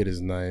 That kid is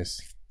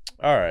nice.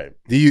 All right.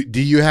 Do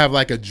you have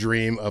like a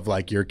dream of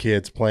like your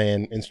kids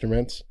playing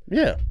instruments?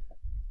 Yeah.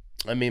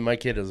 I mean, my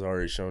kid has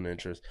already shown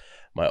interest.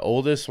 My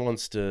oldest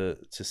wants to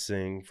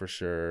sing for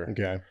sure.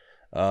 Okay.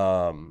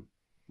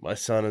 My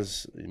son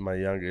is my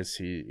youngest.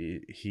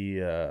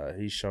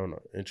 He's shown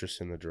interest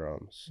in the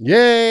drums.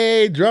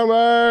 Yay,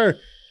 drummer!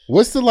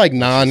 What's the like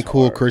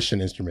non-cool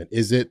Christian instrument?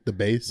 Is it the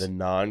bass? The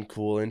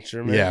non-cool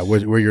instrument? Yeah,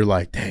 where you're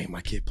like, dang,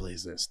 my kid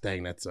plays this.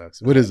 Dang, that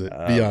sucks. What is it?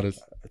 Be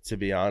honest. To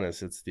be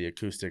honest, it's the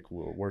acoustic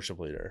worship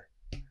leader.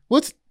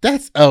 I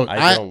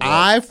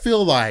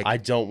feel like I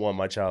don't want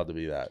my child to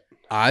be that.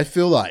 I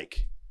feel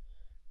like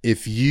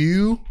if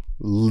you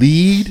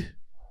lead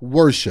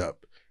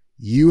worship,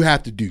 you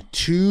have to do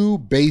 2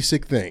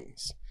 basic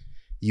things.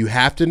 You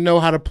have to know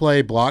how to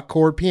play block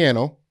chord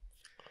piano,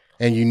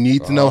 and you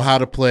need to know how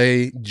to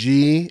play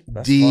G,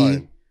 D,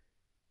 fine.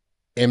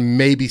 and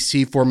maybe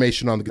C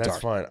formation on the guitar.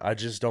 That's fine. I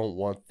just don't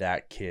want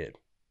that kid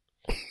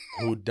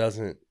who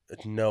doesn't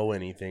know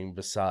anything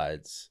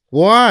besides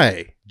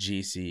Why?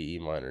 G, C, E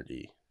minor,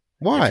 D.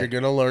 Why? If you're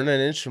going to learn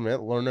an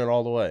instrument, learn it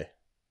all the way.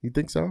 You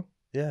think so?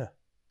 Yeah.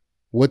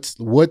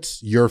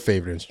 What's your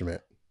favorite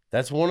instrument?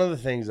 That's one of the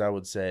things I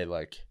would say,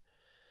 like,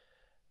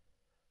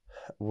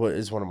 what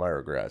is one of my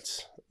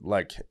regrets.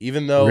 Like,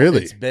 even though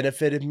it's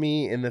benefited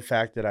me in the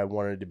fact that I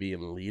wanted to be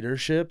in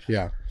leadership,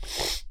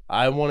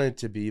 I wanted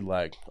to be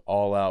like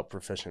all out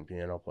proficient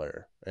piano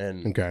player.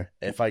 And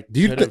if I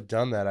could have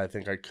done that, I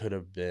think I could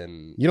have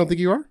been. You don't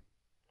think you are?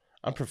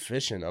 I'm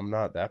proficient. I'm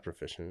not that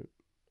proficient.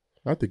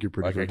 I think you're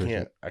pretty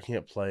proficient. I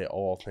can't play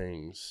all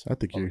things on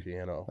the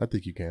piano. I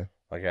think you can.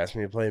 Like, ask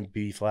me to play in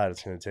B flat,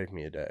 it's going to take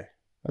me a day.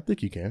 I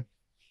think you can.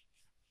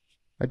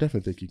 I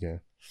definitely think you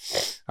can.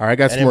 All right, I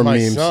got some more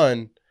memes.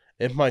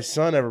 If my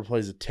son ever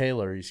plays a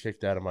Taylor, he's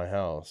kicked out of my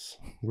house.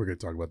 We're going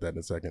to talk about that in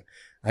a second.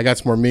 I got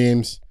some more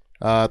memes.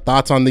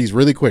 Thoughts on these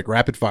really quick,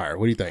 rapid fire.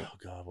 What do you think? Oh,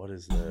 God, what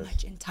is this?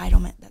 Much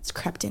entitlement that's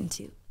crept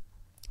into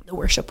the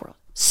worship world.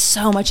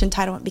 So much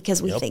entitlement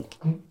because we think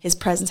his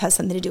presence has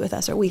something to do with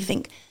us, or we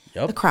think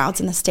the crowds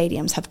in the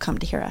stadiums have come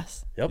to hear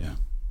us.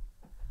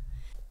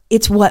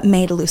 It's what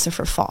made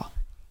Lucifer fall.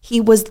 He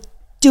was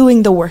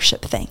doing the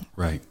worship thing.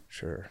 Right.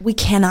 Sure. We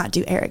cannot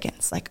do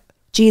arrogance. Like,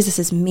 Jesus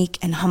is meek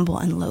and humble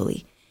and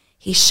lowly.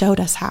 He showed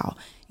us how,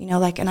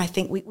 and I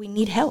think we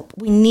need help.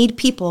 We need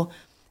people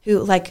who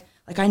like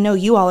I know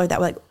you all are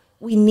that way. Like,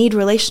 we need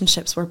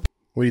relationships where.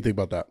 What do you think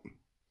about that?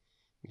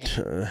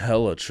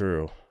 Hella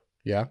true.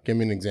 Yeah. Give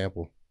me an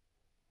example.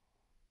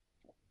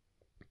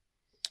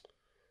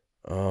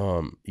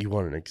 You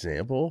want an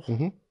example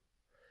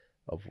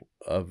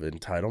of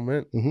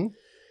entitlement? Mm-hmm.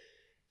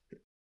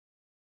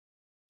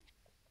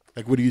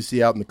 Like, what do you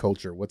see out in the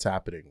culture? What's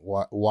happening?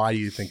 Why do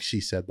you think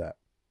she said that?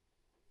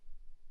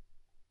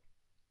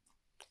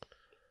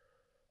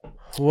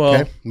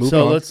 Well,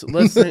 so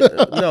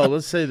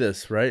let's say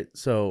this, right?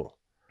 So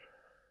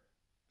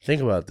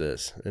think about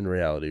this in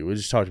reality. We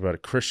just talked about a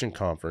Christian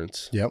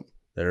conference that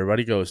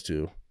everybody goes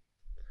to.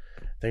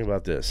 Think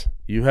about this.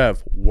 You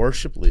have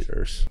worship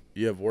leaders.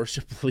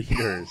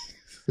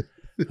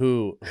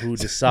 who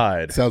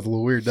decide. Sounds a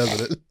little weird,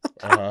 doesn't it?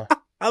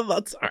 I'm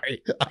not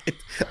sorry.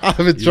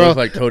 You look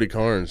like Cody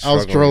Carnes. I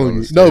was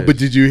trolling you. No, but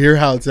did you hear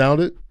how it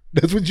sounded?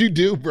 That's what you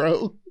do,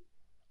 bro.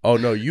 Oh,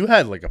 no, you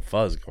had like a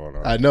fuzz going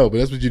on. I know, but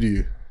that's what you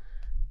do.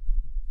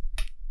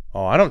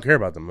 Oh, I don't care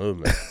about the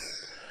movement.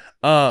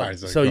 Right,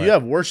 so you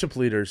have worship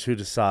leaders who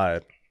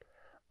decide,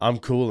 I'm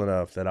cool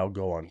enough that I'll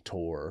go on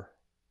tour.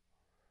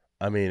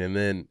 I mean,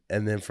 and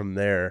then from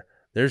there,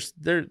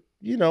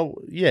 you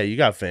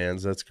got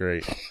fans. That's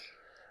great.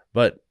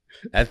 But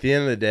at the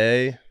end of the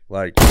day,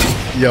 like,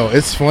 yo,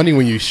 it's funny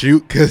when you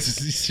shoot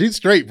because you shoot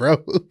straight,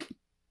 bro.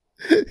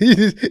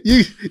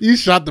 you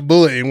shot the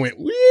bullet and went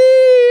wee.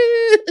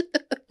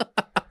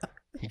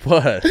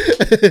 What?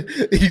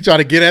 You try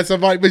to get at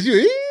somebody, but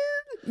you.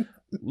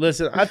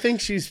 Listen, I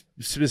think she's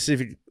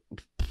specifically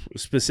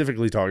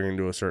talking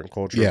to a certain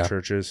culture of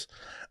churches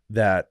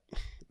that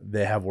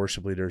they have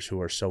worship leaders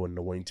who are so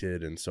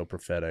anointed and so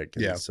prophetic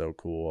and so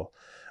cool.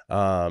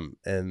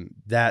 And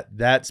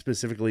that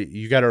specifically,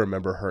 you got to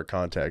remember her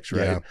context,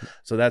 right? Yeah.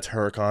 So that's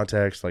her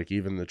context. Like,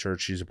 even the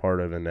church she's a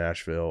part of in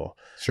Nashville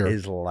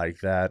is like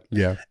that.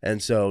 Yeah.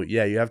 And so,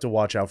 you have to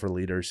watch out for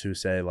leaders who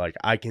say, like,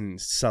 I can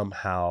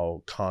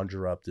somehow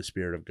conjure up the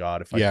Spirit of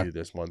God if I do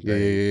this one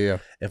thing.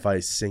 If I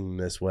sing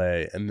this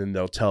way. And then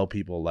they'll tell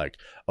people, like,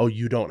 oh,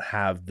 you don't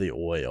have the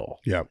oil.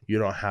 Yeah. You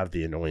don't have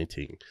the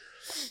anointing.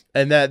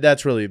 And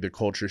that's really the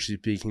culture she's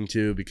speaking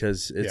to,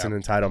 because it's an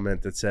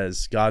entitlement that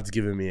says, God's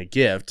given me a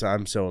gift.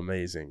 I'm so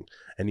amazing.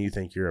 And you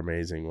think you're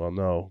amazing. Well,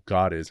 no,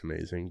 God is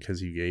amazing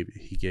because he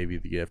gave you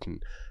the gift.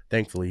 And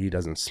thankfully, he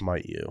doesn't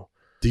smite you.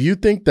 Do you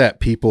think that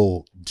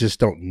people just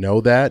don't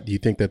know that? Do you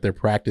think that they're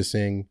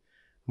practicing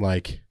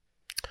like...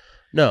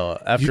 No,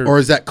 or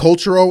is that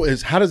cultural?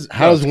 How does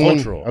one...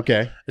 Cultural.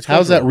 Okay. It's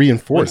how is that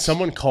reinforced? When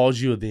someone calls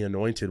you the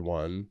anointed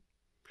one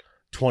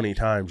 20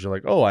 times, you're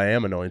like, oh, I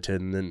am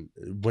anointed. And then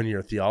when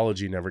your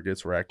theology never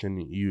gets wrecked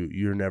and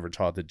you're never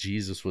taught that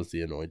Jesus was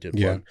the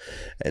anointed one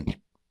and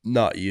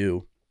not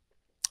you,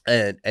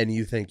 and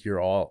you think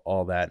you're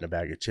all that in a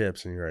bag of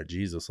chips and you're at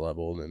Jesus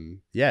level,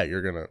 then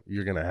you're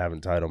gonna have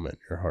entitlement in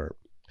your heart.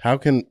 How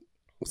can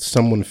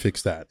someone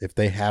fix that? If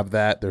they have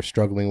that, they're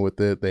struggling with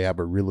it, they have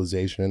a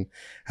realization,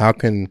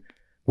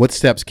 what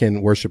steps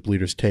can worship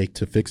leaders take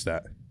to fix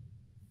that?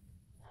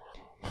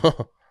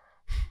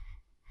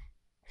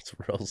 It's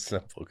real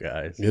simple,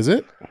 guys. Is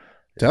it?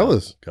 Tell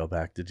us. Go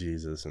back to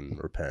Jesus and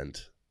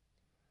repent.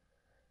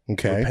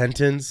 Okay.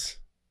 Repentance,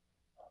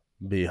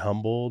 be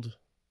humbled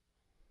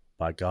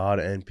by God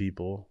and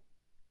people,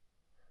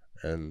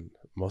 and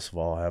most of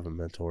all, have a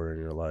mentor in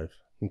your life.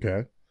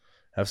 Okay.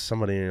 Have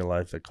somebody in your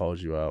life that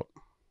calls you out.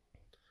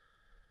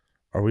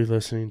 Are we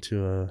listening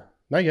to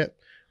Not yet.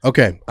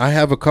 Okay, I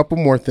have a couple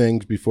more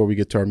things before we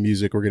get to our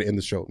music. We're going to end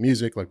the show with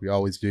music like we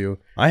always do.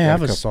 I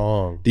have a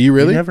song. Do you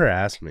really? You never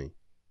asked me.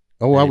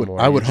 Oh, anymore.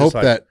 I would hope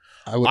like, that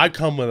I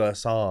come with a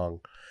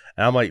song.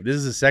 And I'm like, this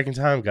is the second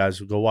time, guys.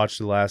 Go watch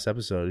the last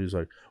episode. He was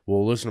like,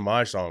 well, listen to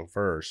my song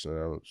first.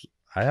 And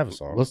I have a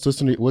song. Let's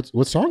listen to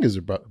what song is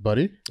it,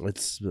 buddy?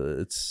 It's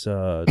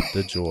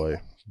The Joy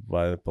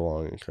by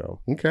Belonging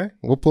Co. Okay,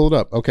 we'll pull it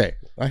up. Okay,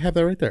 I have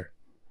that right there.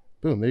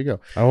 Boom, there you go.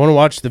 I want to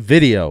watch the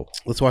video.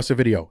 Let's watch the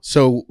video.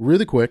 So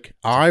really quick,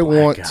 I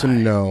want to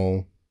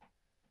know.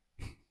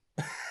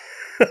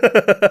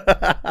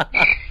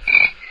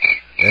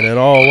 In an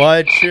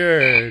all-white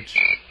church.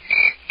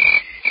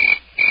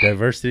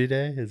 Diversity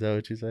Day? Is that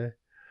what you say?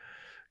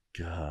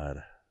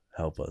 God,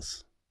 help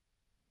us.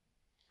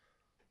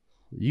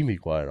 You can be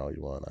quiet all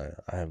you want.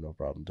 I have no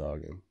problem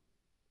talking.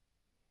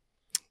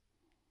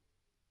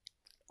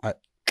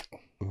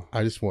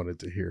 I just wanted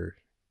to hear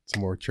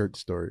some more church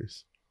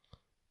stories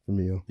from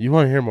you. You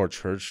want to hear more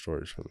church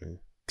stories from me?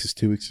 Because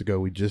 2 weeks ago,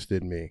 we just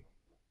did me.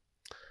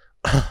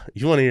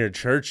 You want to hear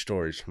church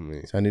stories from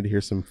me? So I need to hear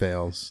some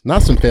fails.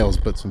 Not some fails,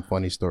 but some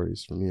funny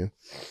stories from you.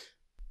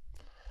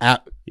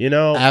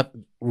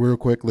 Real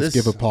quick, let's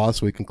give a pause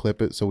so we can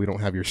clip it so we don't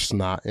have your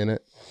snot in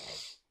it.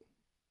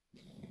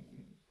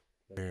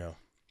 There you go.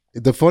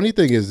 The funny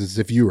thing is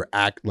if you were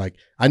I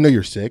know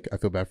you're sick. I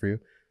feel bad for you.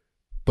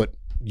 But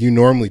you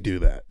normally do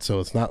that. So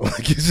it's not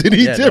like it's any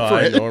different. No,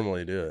 I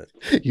normally do it.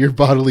 Your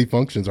bodily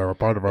functions are a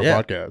part of our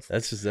podcast.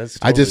 That's totally,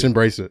 I just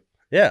embrace it.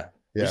 Yeah.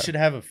 We should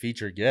have a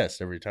featured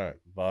guest every time.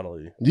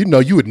 Bodily. You know,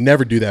 you would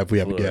never do that if we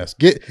have a guest.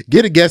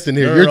 Get a guest in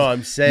here. No,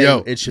 I'm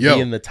saying it should be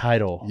in the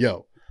title.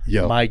 Yo.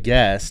 My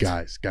guest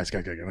guys.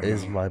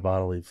 is my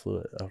bodily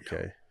fluid.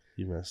 Okay.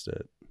 You missed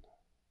it.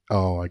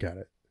 Oh, I got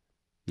it.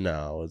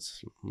 No,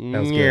 it's that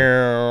was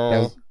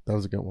good. That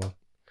was a good one.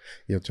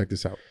 Yeah, check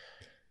this out.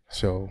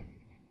 So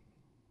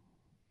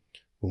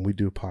when we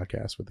do a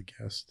podcast with a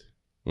guest,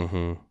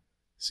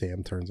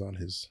 Sam turns on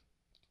his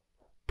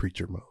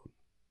preacher mode.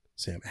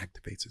 Sam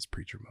activates his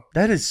preacher mode.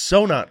 That is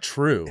so not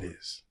true. It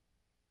is.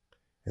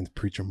 And the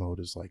preacher mode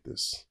is like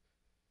this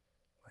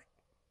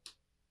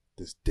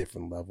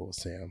different level of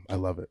Sam. I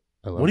love it.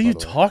 What are you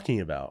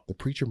talking about? The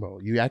preacher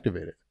mode. You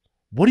activate it.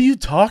 What are you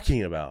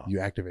talking about? You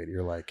activate it.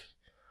 You're like,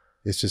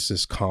 it's just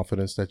this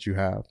confidence that you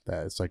have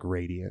that it's like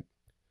radiant,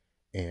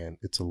 and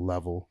it's a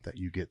level that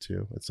you get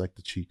to. It's like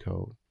the cheat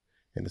code,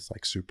 and it's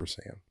like Super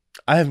Sam.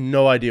 I have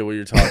no idea what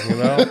you're talking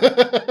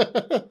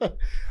about.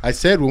 I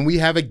said when we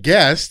have a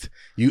guest,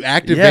 you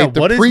activate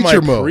the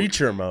preacher mode.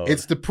 Preacher mode?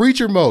 It's the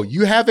preacher mode.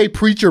 You have a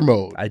preacher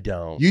mode. I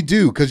don't. You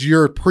do, because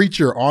you're a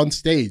preacher on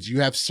stage.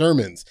 You have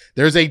sermons.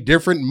 There's a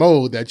different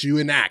mode that you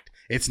enact.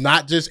 It's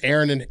not just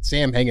Aaron and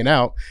Sam hanging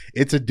out.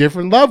 It's a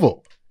different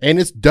level, and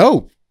it's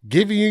dope.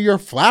 Giving you your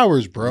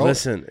flowers, bro.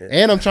 Listen,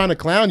 and I'm trying to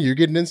clown you. You're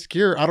getting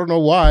insecure. I don't know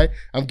why.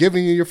 I'm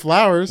giving you your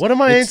flowers. What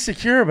am I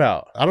insecure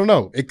about? I don't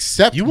know.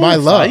 Accept my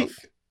love. Fight?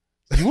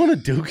 You want to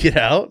duke it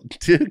out,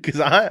 dude?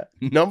 Because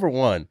number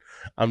one,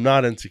 I'm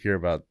not insecure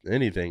about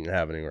anything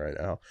happening right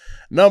now.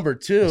 Number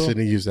two, I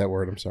shouldn't use that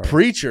word. I'm sorry.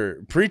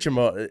 Preacher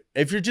mode.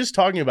 If you're just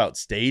talking about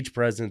stage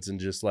presence and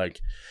just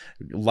like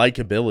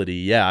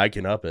likability, yeah, I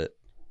can up it.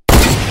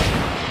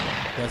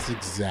 That's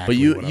exactly.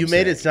 But you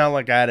made it sound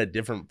like I had a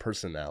different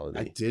personality.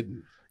 I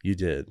didn't. You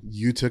did.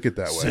 You took it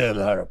that way. Sam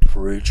had a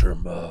preacher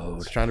mode. I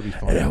was trying to be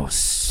funny. And I was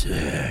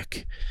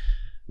sick.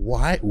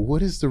 Why?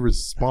 What is the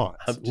response?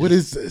 What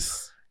is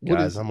this?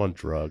 Guys, I'm on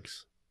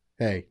drugs.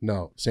 Hey,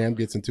 no. Sam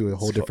gets into a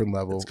whole different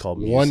level. It's called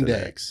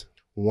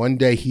One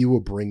day he will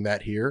bring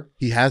that here.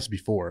 He has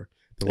before.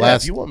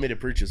 If you want me to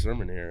preach a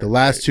sermon here. The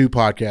last two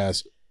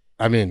podcasts,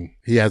 I mean,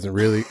 he hasn't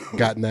really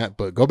gotten that,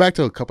 but go back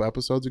to a couple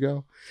episodes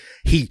ago.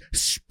 He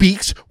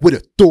speaks with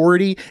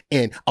authority,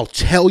 and I'll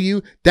tell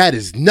you, that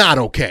is not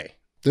okay.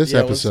 This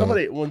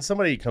episode. When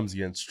somebody comes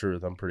against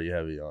truth, I'm pretty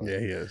heavy on it. Yeah,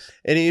 he is.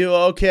 And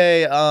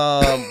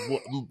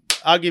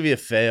I'll give you a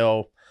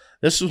fail.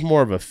 This was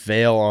more of a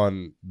fail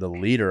on the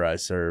leader I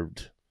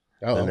served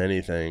than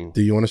anything.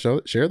 Do you want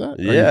to share that?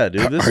 Yeah,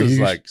 dude. This was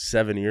like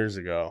 7 years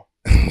ago.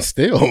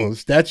 Still,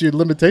 statute of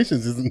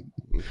limitations isn't.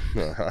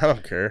 No, I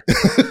don't care.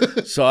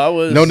 So I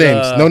was no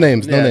names.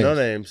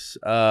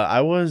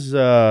 I was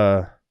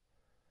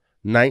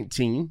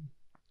 19.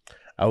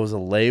 I was a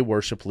lay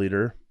worship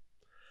leader.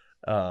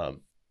 I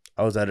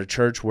was at a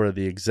church where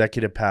the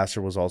executive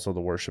pastor was also the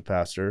worship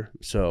pastor,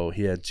 so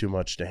he had too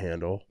much to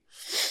handle,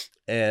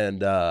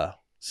 and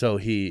so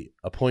he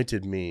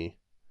appointed me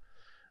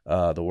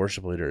the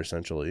worship leader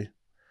essentially,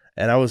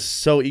 and I was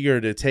so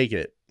eager to take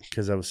it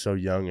because I was so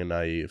young and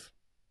naive.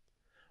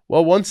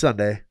 Well, one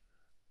Sunday,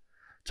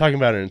 talking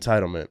about an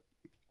entitlement,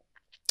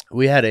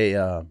 we had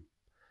a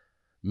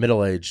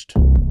middle-aged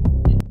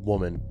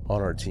woman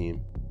on our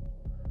team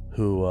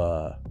who,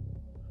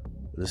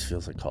 this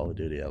feels like Call of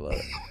Duty, I love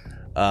it.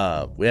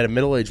 We had a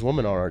middle-aged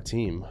woman on our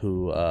team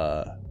who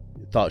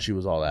thought she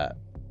was all that,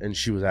 and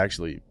she was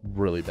actually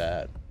really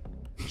bad.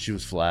 She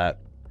was flat.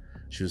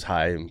 She was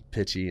high and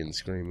pitchy and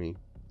screamy.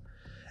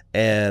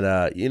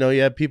 And, you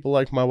had people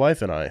like my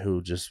wife and I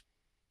who just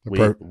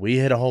We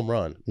hit a home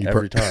run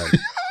every time.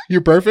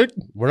 You're perfect?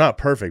 We're not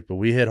perfect, but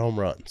we hit home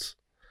runs.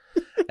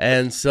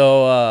 And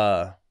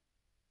so,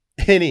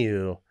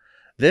 anywho,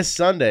 this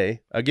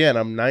Sunday, again,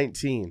 I'm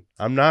 19.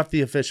 I'm not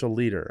the official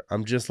leader.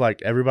 I'm just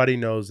like, everybody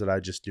knows that I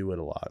just do it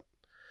a lot.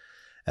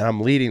 And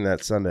I'm leading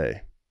that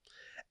Sunday.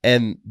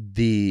 And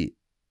the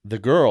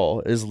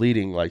girl is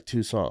leading like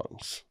 2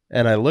 songs.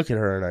 And I look at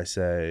her and I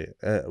say,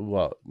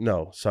 well,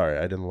 no, sorry,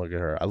 I didn't look at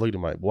her. I looked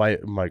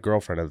at my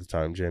girlfriend at the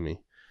time,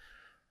 Jamie.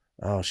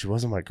 Oh, she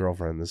wasn't my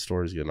girlfriend. This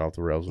story's getting off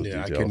the rails with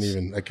details.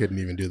 I couldn't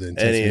even do the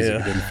intense music.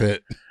 It didn't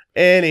fit.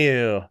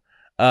 Anywho,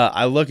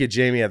 I look at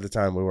Jamie at the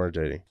time. We weren't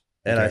dating.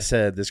 And I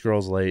said, this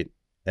girl's late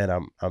and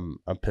I'm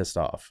pissed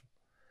off.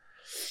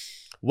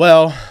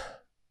 Well,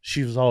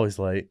 she was always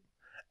late.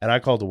 And I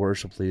called the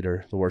worship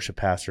leader, the worship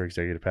pastor,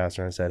 executive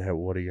pastor, and I said, hey,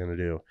 what are you going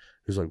to do?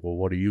 He was like, well,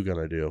 what are you going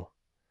to do?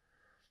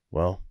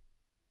 Well,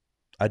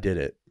 I did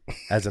it.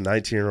 As a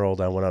 19-year-old,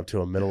 I went up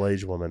to a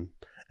middle-aged woman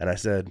and I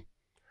said,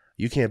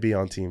 you can't be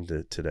on team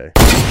today.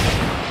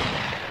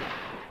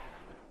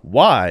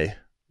 Why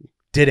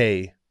did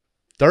a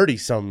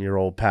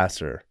 30-some-year-old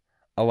pastor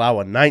allow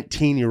a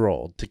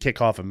 19-year-old to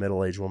kick off a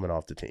middle-aged woman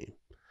off the team?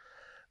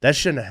 That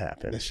shouldn't have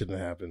happened.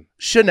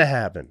 Shouldn't have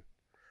happened.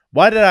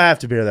 Why did I have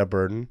to bear that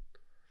burden?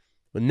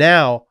 But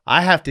now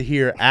I have to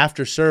hear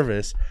after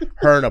service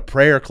her in a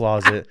prayer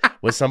closet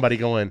with somebody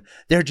going,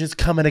 they're just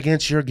coming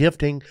against your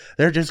gifting.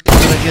 They're just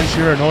coming against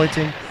your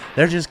anointing.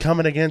 They're just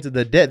coming against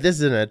the dead. This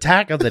is an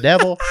attack of the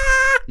devil.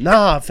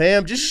 Nah,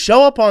 fam, just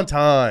show up on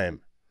time.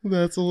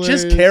 That's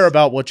hilarious. Just care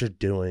about what you're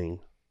doing.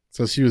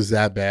 So she was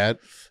that bad?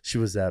 She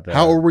was that bad.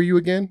 How old were you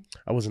again?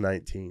 I was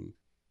 19.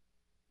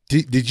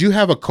 Did you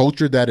have a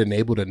culture that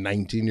enabled a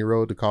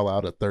 19-year-old to call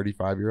out a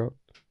 35-year-old?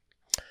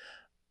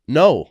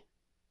 No,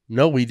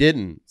 we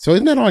didn't. So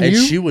isn't that on you? And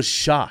she was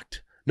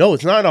shocked. No,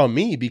 it's not on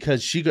me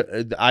because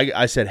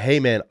I said, hey,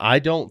 man, I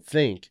don't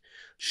think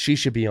she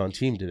should be on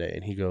team today.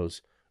 And he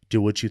goes,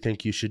 do what you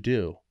think you should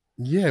do.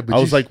 Yeah, but I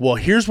was like, well,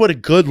 here's what a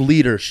good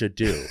leader should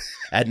do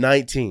at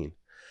 19.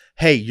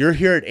 Hey, you're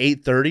here at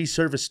 8:30.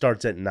 Service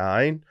starts at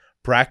 9.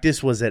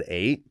 Practice was at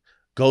 8.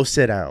 Go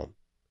sit down.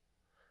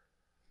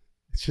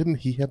 Shouldn't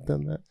he have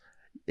done that?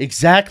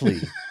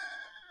 Exactly.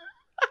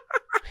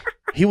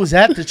 He was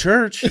at the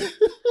church.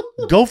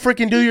 Go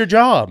freaking do your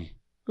job.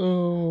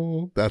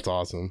 Oh, that's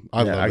awesome.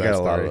 I love that got story.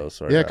 A lot of those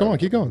stories. Yeah, come on,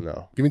 keep going.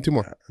 No. Give me 2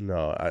 more.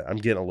 No, I'm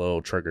getting a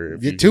little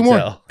triggered. Get 2 more.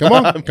 Tell. Come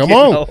on. Come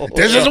on.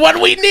 This is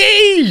what we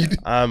need.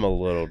 I'm a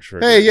little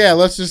triggered. Hey, yeah,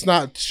 let's just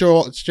not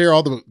share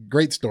all the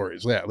great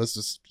stories. Yeah, let's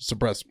just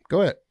suppress them.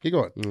 Go ahead. Keep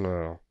going.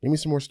 No. Give me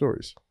some more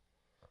stories.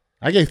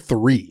 I gave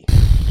 3.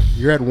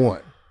 You're at 1.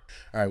 All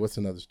right, what's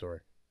another story?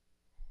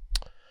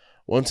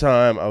 One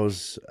time I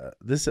was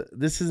this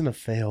isn't a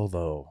fail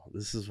though.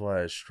 This is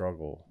why I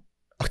struggle.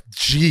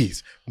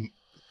 Jeez.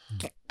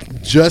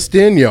 Just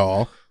in,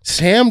 y'all.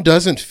 Sam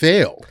doesn't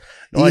fail.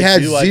 No, he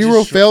had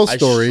 0 fail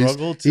stories.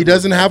 He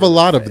doesn't have a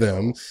lot of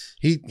them.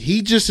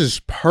 He just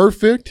is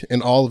perfect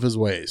in all of his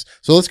ways.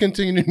 So let's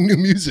continue to new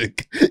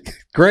music.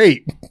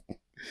 Great.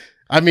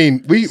 I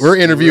mean, we're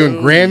interviewing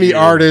Grammy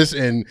artists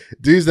and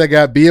dudes that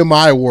got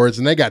BMI awards,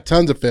 and they got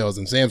tons of fails.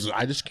 And Sam's,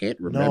 I just can't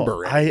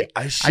remember. I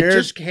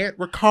just can't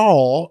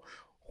recall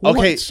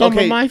what some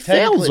of my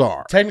fails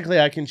are. Technically,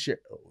 I can share.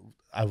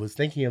 I was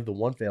thinking of the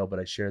one fail, but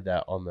I shared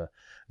that on the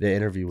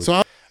interview with.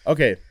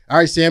 Okay. All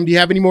right, Sam. Do you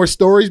have any more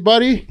stories,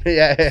 buddy?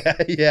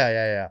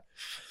 Yeah.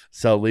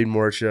 So leading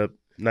worship,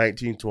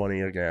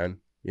 1920 again.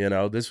 You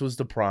know, this was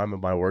the prime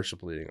of my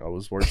worship leading.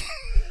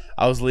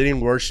 I was leading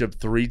worship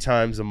 3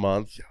 times a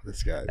month. Yeah,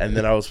 this guy. And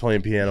then I was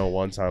playing piano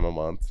 1 time a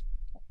month.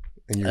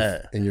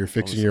 And you're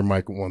fixing your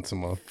mic once a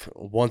month.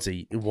 Once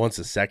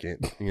a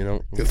second, you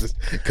know. Because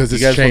you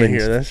guys want to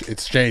hear this?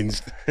 It's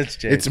changed. It's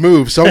changed. It's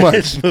moved so much.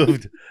 It's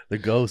moved. The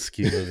ghosts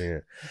keep moving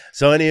it.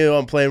 So anyway,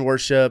 I'm playing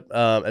worship.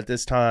 At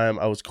this time,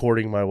 I was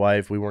courting my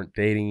wife. We weren't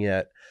dating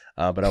yet.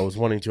 But I was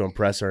wanting to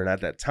impress her, and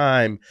at that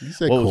time, you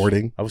said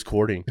courting. I was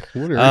courting.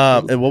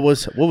 And what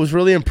was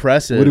really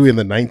impressive? What are we in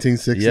the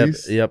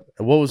 1960s? Yep.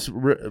 What was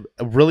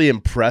really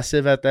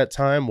impressive at that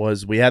time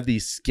was we had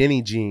these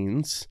skinny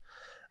jeans.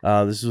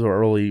 This was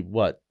early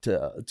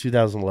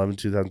 2011,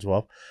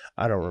 2012.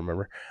 I don't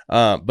remember.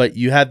 But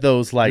you had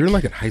those like you were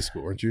like in high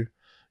school, weren't you?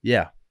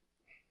 Yeah.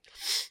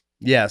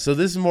 So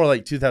this is more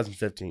like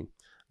 2015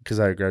 because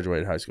I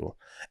graduated high school,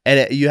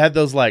 and you had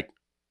those like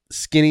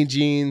skinny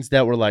jeans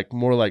that were like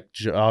more like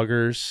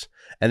joggers,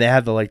 and they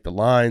had the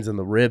lines and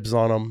the ribs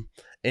on them.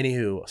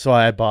 Anywho, so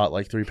I bought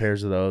like 3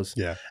 pairs of those.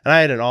 Yeah. And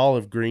I had an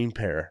olive green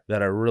pair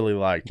that I really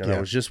liked, and I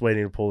was just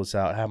waiting to pull this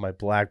out. I had my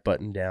black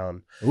button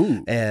down.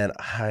 Ooh. And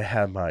I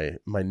had my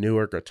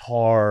newer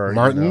guitar.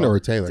 Martin or a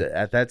Taylor?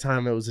 At that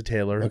time, it was a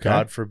Taylor. Okay.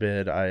 God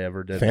forbid I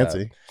ever did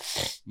fancy.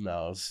 That.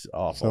 No, it was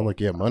awful. Sound like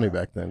you had money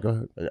back then. Go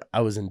ahead.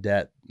 I was in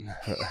debt.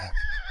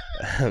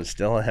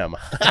 Still am.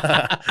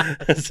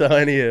 So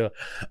anywho,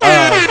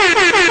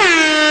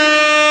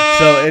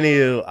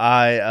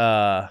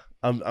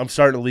 I'm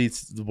starting to lead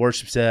the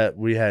worship set.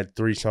 We had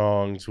 3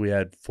 songs. We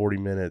had 40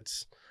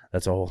 minutes.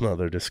 That's a whole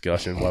nother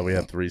discussion why we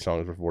had 3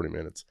 songs for 40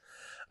 minutes.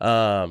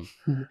 Welcome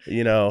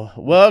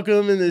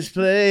in this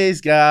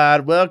place,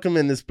 God. Welcome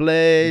in this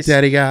place,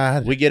 Daddy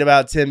God. We get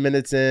about 10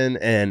 minutes in,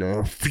 and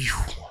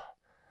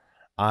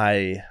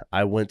I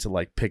went to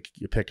like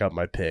pick up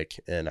my pick,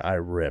 and I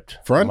ripped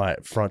my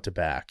front to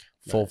back,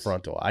 full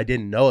frontal. I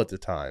didn't know at the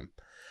time.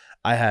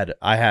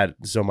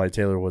 So my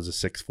Taylor was a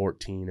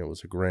 614. It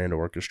was a grand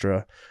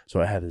orchestra, so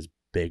I had this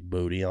big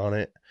booty on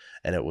it,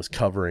 and it was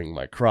covering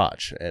my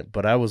crotch.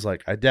 But I was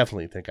like, I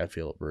definitely think I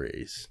feel a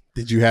breeze.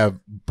 Did you have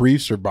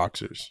briefs or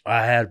boxers?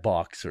 I had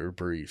boxer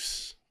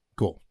briefs.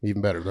 Cool,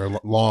 even better. They're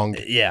long.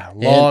 Yeah,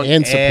 long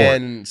and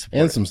support.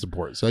 And some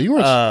support. So you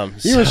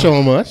weren't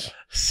showing much.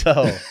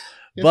 So,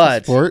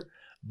 but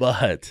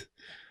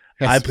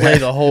I play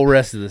the whole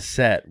rest of the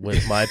set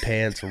with my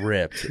pants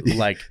ripped,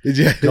 like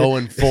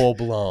going full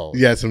blown.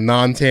 Yeah, some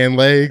non-tan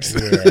legs,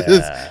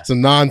 yeah.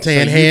 some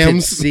non-tan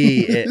hams.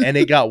 See it, and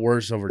it got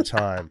worse over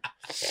time.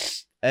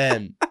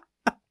 And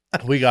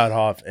we got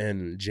off,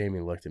 and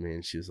Jamie looked at me,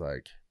 and she's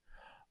like,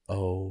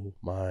 "Oh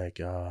my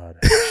God!"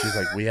 She's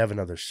like, "We have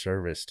another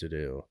service to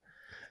do."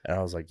 And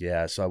I was like,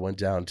 yeah. So I went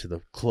down to the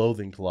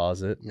clothing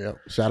closet. Yep.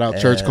 Shout out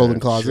church clothing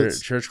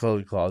closets. Church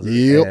clothing closet.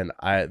 Yep. And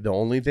the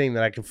only thing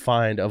that I could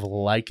find of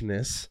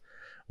likeness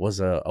was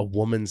a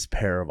woman's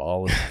pair of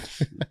olive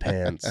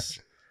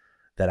pants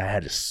that I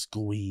had to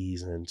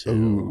squeeze into.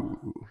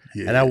 Ooh,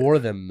 yeah. And I wore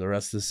them the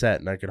rest of the set,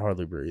 and I could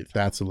hardly breathe.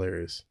 That's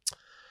hilarious.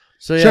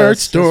 So yeah, church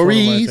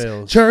stories.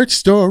 Church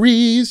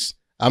stories.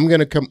 I'm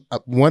gonna come.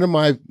 One of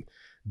my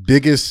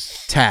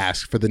biggest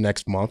task for the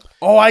next month.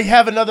 Oh, I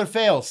have another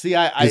fail. See,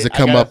 I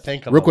come up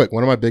real quick.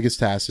 One of my biggest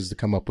tasks is to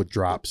come up with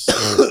drops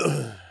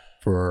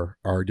for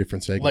our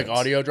different segments, like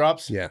audio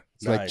drops. Yeah,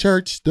 it's nice. Like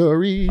church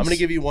stories. I'm gonna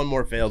give you one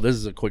more fail. This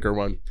is a quicker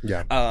one.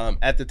 Yeah.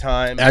 At the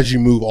time, as you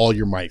move all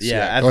your mics.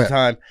 Yeah. At the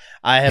time,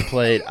 I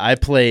played.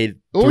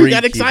 Oh, we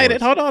got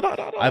excited. Hold on.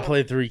 I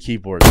played 3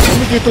 keyboards. Let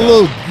me get the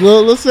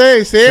little let's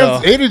say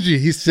Sam's energy.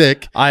 He's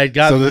sick. I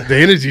got so the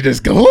energy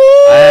just go.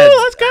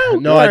 Let's go.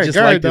 No, I just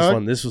like this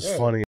one. This was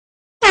funny.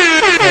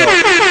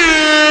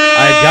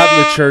 I had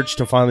gotten the church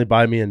to finally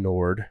buy me a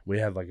Nord. We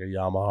had like a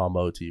Yamaha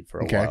motif for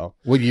a while.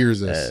 What year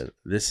is this?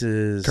 This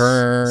is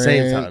current.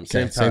 Same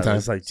time.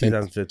 It's like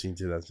 2015,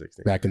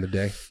 2016. Back in the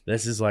day.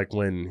 This is like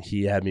when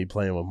he had me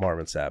playing with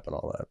Marvin Sapp and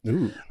all that.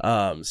 Ooh.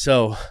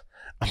 So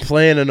I'm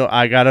playing.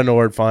 I got a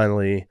Nord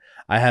finally.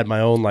 I had my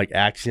own like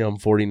Axiom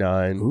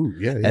 49. Ooh,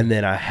 yeah. And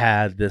then I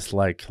had this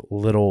like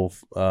little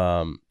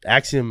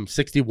Axiom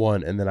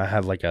 61, and then I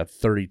had like a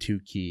 32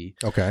 key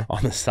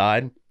on the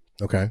side.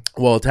 Okay.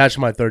 Well, attached to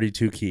my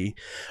 32 key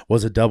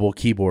was a double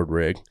keyboard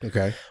rig.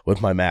 Okay. With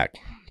my Mac.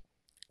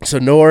 So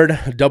Nord,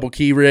 double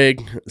key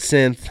rig,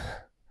 synth,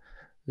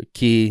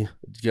 key.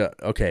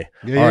 Okay.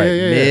 Yeah, all right.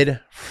 Yeah. Mid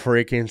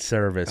freaking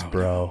service,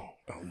 bro. No.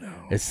 Oh no.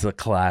 It's the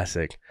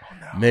classic. Oh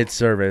no. Mid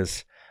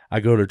service.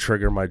 I go to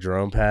trigger my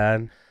drum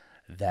pad.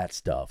 That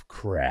stuff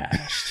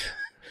crashed.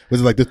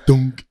 Was it like the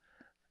thunk?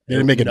 Did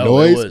it make a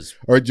noise?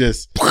 Or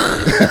just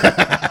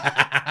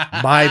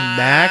my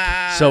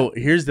Mac? So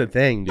here's the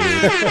thing, dude.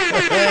 At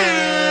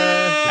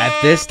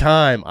this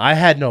time, I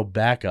had no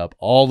backup.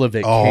 All of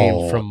it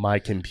came from my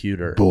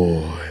computer.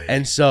 Boy.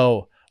 And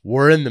so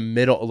we're in the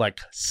middle, like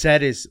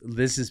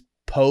this is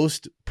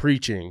post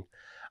preaching.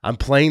 I'm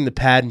playing the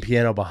pad and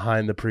piano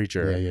behind the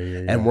preacher.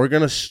 Yeah. And we're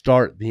going to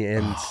start the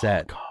end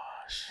set.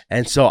 Gosh.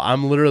 And so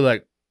I'm literally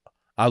like,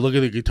 I look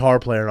at the guitar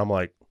player and I'm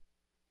like,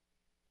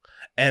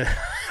 and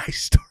I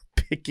start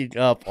picking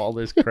up all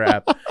this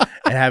crap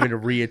and having to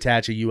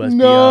reattach a USB hub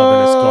and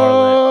a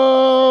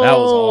Scarlett. That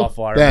was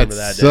awful. I remember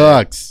that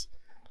sucks. Day.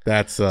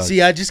 That sucks.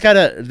 See, I just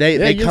gotta.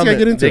 They come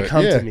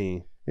to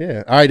me.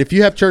 Yeah. All right. If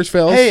you have church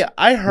fails, hey,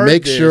 I heard.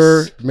 Make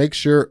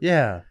sure.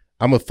 Yeah.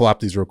 I'm gonna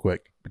flop these real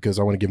quick because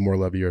I want to give more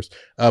love to yours.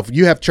 If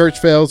you have church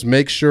fails,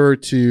 make sure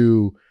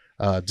to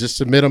just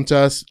submit them to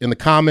us in the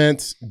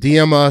comments.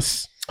 DM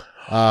us.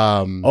 We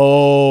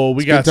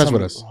got something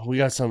with us. We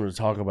got something to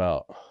talk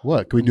about.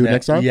 What can we do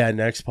next time? Yeah,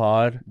 next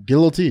pod. Get a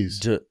little tease.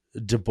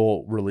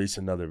 DeBolt release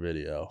another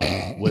video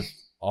with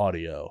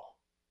audio.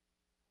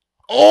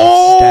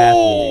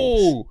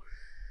 Oh,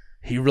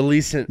 he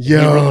released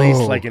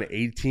like an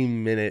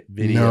 18-minute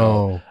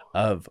video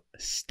of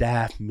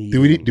staff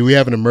meetings. Do we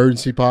have an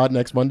emergency pod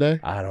next Monday?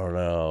 I don't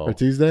know. Or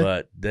Tuesday?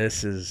 But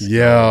this is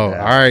all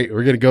right.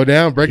 We're gonna go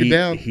down, break it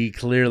down. He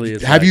clearly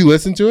is. Have you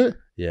listened to it?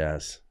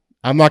 Yes.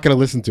 I'm not gonna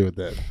listen to it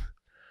then.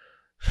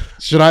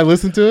 Should I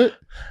listen to it?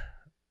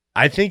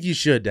 I think you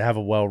should, to have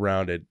a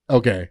well-rounded.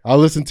 Okay, I'll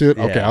listen to it.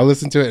 Yeah. Okay, I'll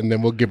listen to it, and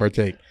then we'll give our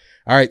take.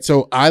 All right,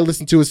 so I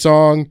listened to a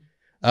song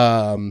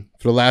for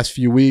the last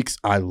few weeks.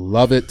 I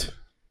love it.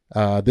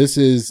 This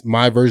is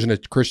my version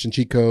of Christian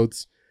Cheat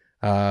Codes.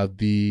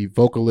 The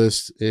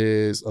vocalist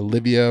is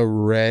Olivia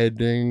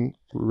Redding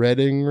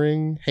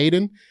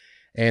Hayden,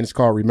 and it's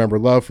called "Remember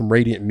Love" from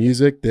Radiant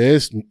Music.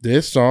 This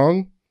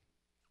song,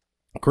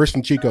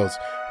 Christian Cheat Codes.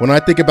 When I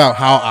think about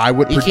how I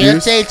would produce, you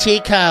can't say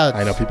cheat codes.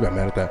 I know people got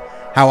mad at that.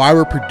 How I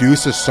would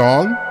produce a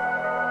song.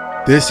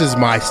 This is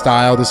my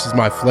style. This is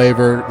my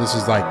flavor. This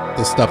is like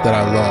the stuff that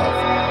I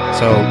love.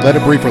 So let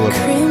it breathe for a little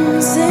bit.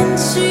 Crimson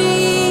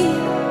sheet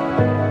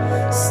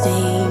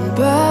stained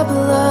by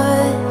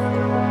blood.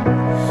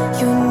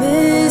 Your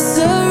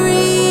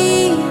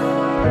misery,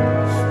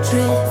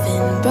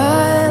 driven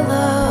by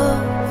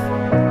love,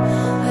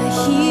 a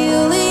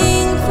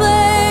healing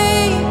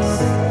place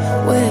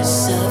where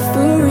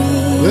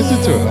suffering. Listen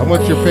to it. I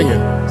want your opinion.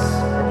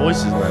 Her voice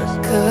is nice.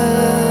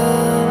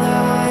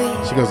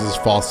 She goes this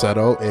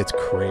falsetto. It's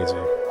crazy.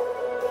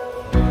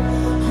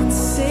 On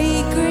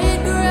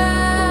sacred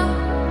ground,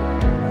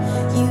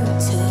 you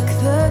took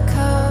the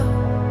cup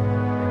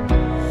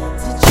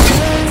to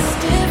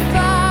justify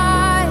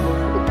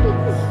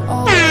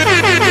all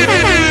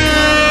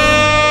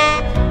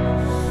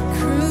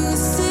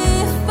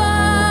crucified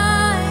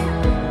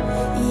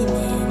in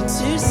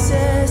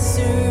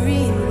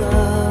intercessory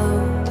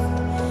love.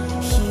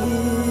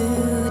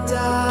 You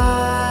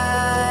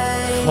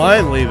died.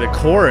 Finally, the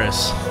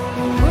chorus.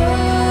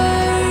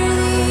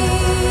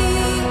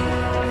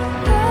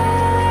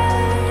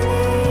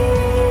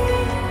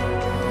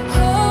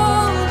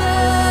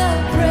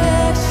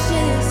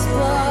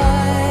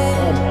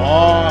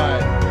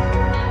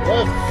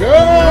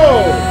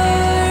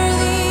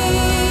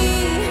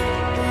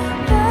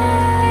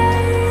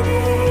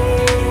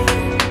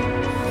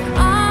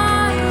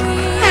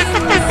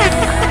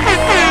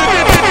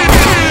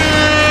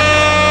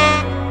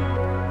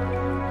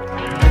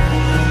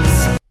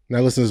 Now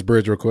listen to this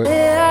bridge real quick. Did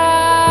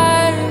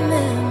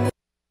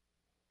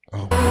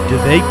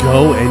they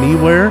go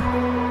anywhere?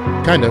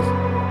 Kind of.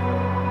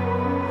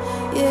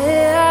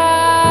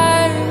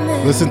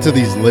 Listen to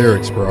these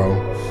lyrics, bro.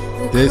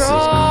 This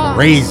is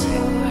crazy.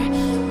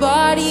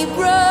 Body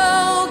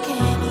broken,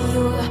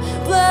 your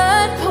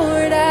blood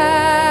poured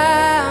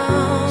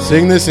out.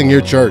 Sing this in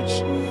your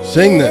church.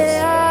 Sing this.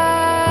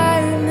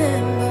 I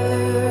remember.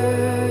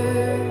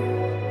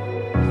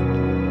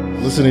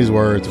 Listen to these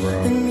words, bro.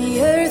 And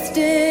the earth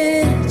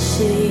did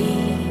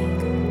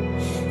shake,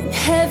 and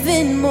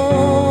heaven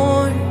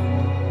mourned,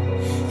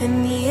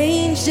 and the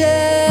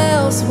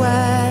angels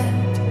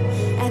wept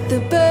at the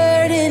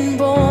burden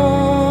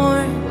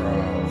born,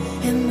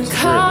 and the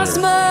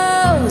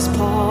cosmos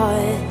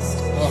paused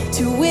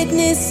to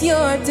witness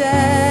your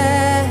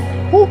death.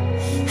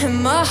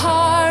 And my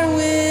heart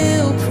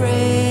will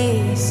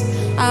praise,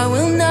 I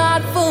will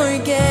not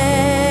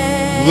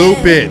forget.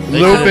 Loop it.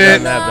 Loop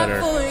it. That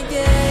better.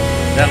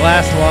 That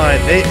last line,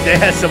 they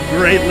had some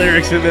great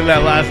lyrics, and then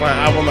that last line,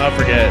 I will not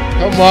forget.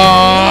 Come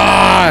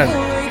on.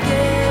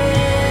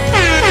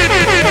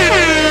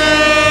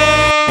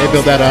 They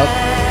build that up.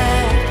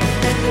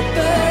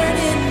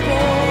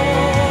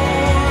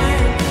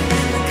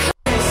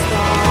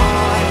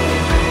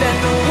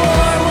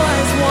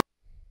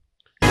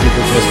 Get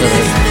the gist of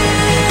it.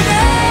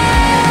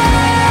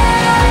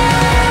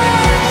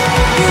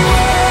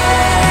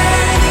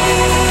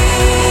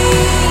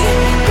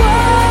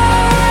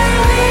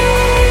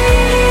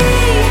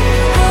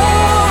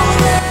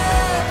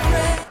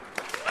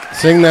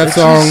 Sing that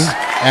song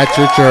at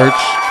your church.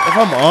 If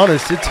I'm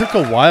honest, it took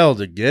a while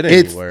to get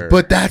anywhere.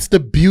 But that's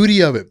the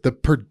beauty of it. The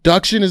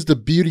production is the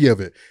beauty of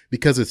it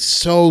because it's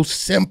so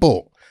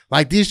simple.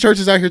 Like these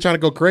churches out here trying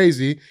to go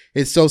crazy,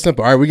 it's so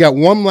simple. All right, we got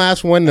one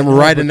last one, and we're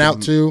riding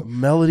out to.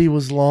 Melody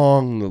was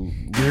long, the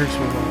lyrics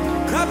were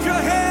long.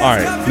 All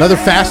right, another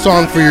fast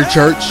song for your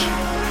church.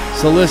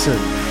 So listen,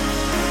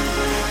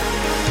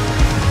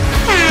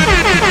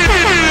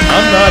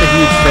 I'm not a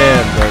huge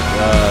fan, but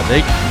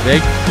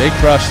they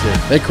crushed it.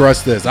 They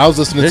crushed this. I was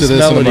listening to this.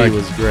 Melody and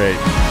was great.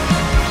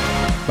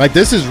 Like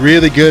this is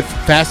really good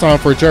fast song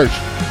for a church.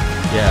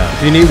 Yeah,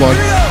 if you need one.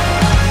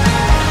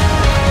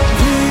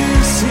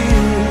 This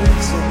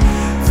is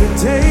the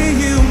day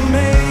you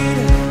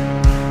made,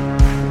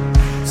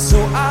 so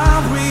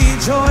I'll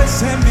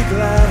rejoice and be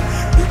glad,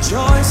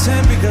 rejoice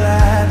and be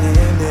glad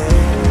in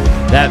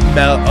it. That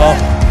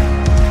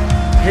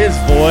his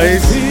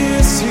voice.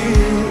 This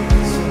is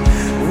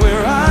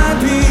where I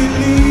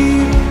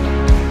believe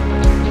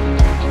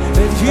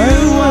that you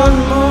are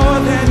more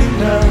than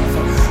enough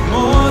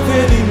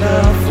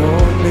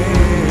for me.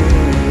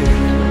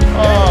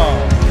 Oh,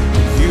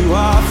 you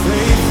are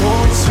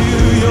faithful to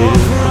your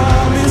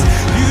promise.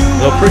 You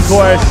the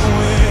pre-chorus.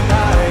 when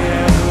I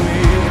am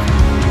weak,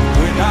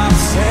 when I'm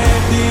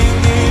standing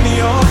in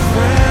your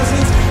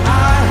presence,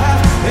 I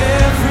have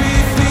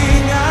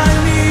everything I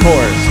need.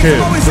 Chorus, 2,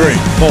 3,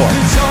 4.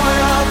 The joy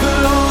of the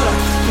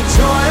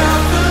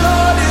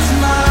Lord is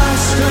my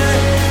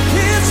strength.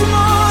 It's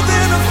more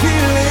than a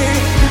feeling.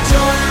 The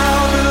joy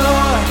of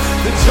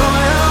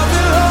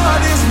the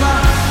Lord is my.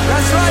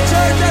 That's right,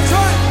 church, that's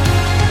right.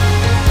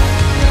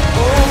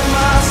 Oh,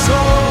 my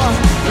soul,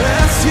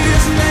 bless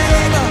his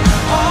name.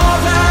 All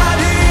that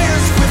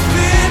is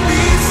within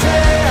me,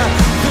 say,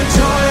 the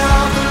joy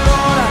of the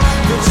Lord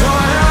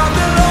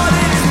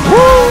is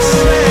my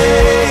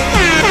strength.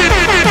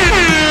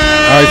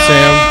 All right,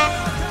 Sam.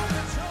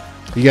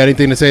 You got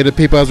anything to say to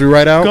people as we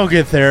ride out? Go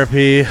get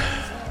therapy.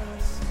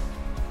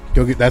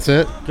 That's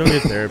it. Go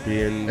get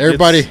therapy and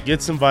Everybody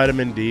get some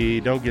vitamin D.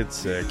 Don't get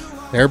sick.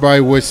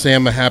 Everybody wish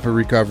Sam a happy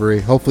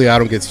recovery. Hopefully, I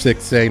don't get sick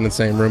staying in the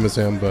same room as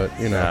him. But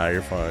Nah,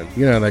 you're fine.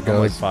 You know how that goes.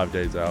 I'm like 5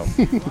 days out.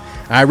 All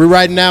right, we're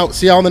riding out.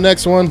 See y'all on the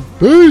next one.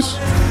 Peace.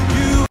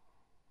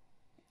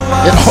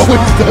 It always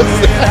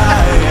does that.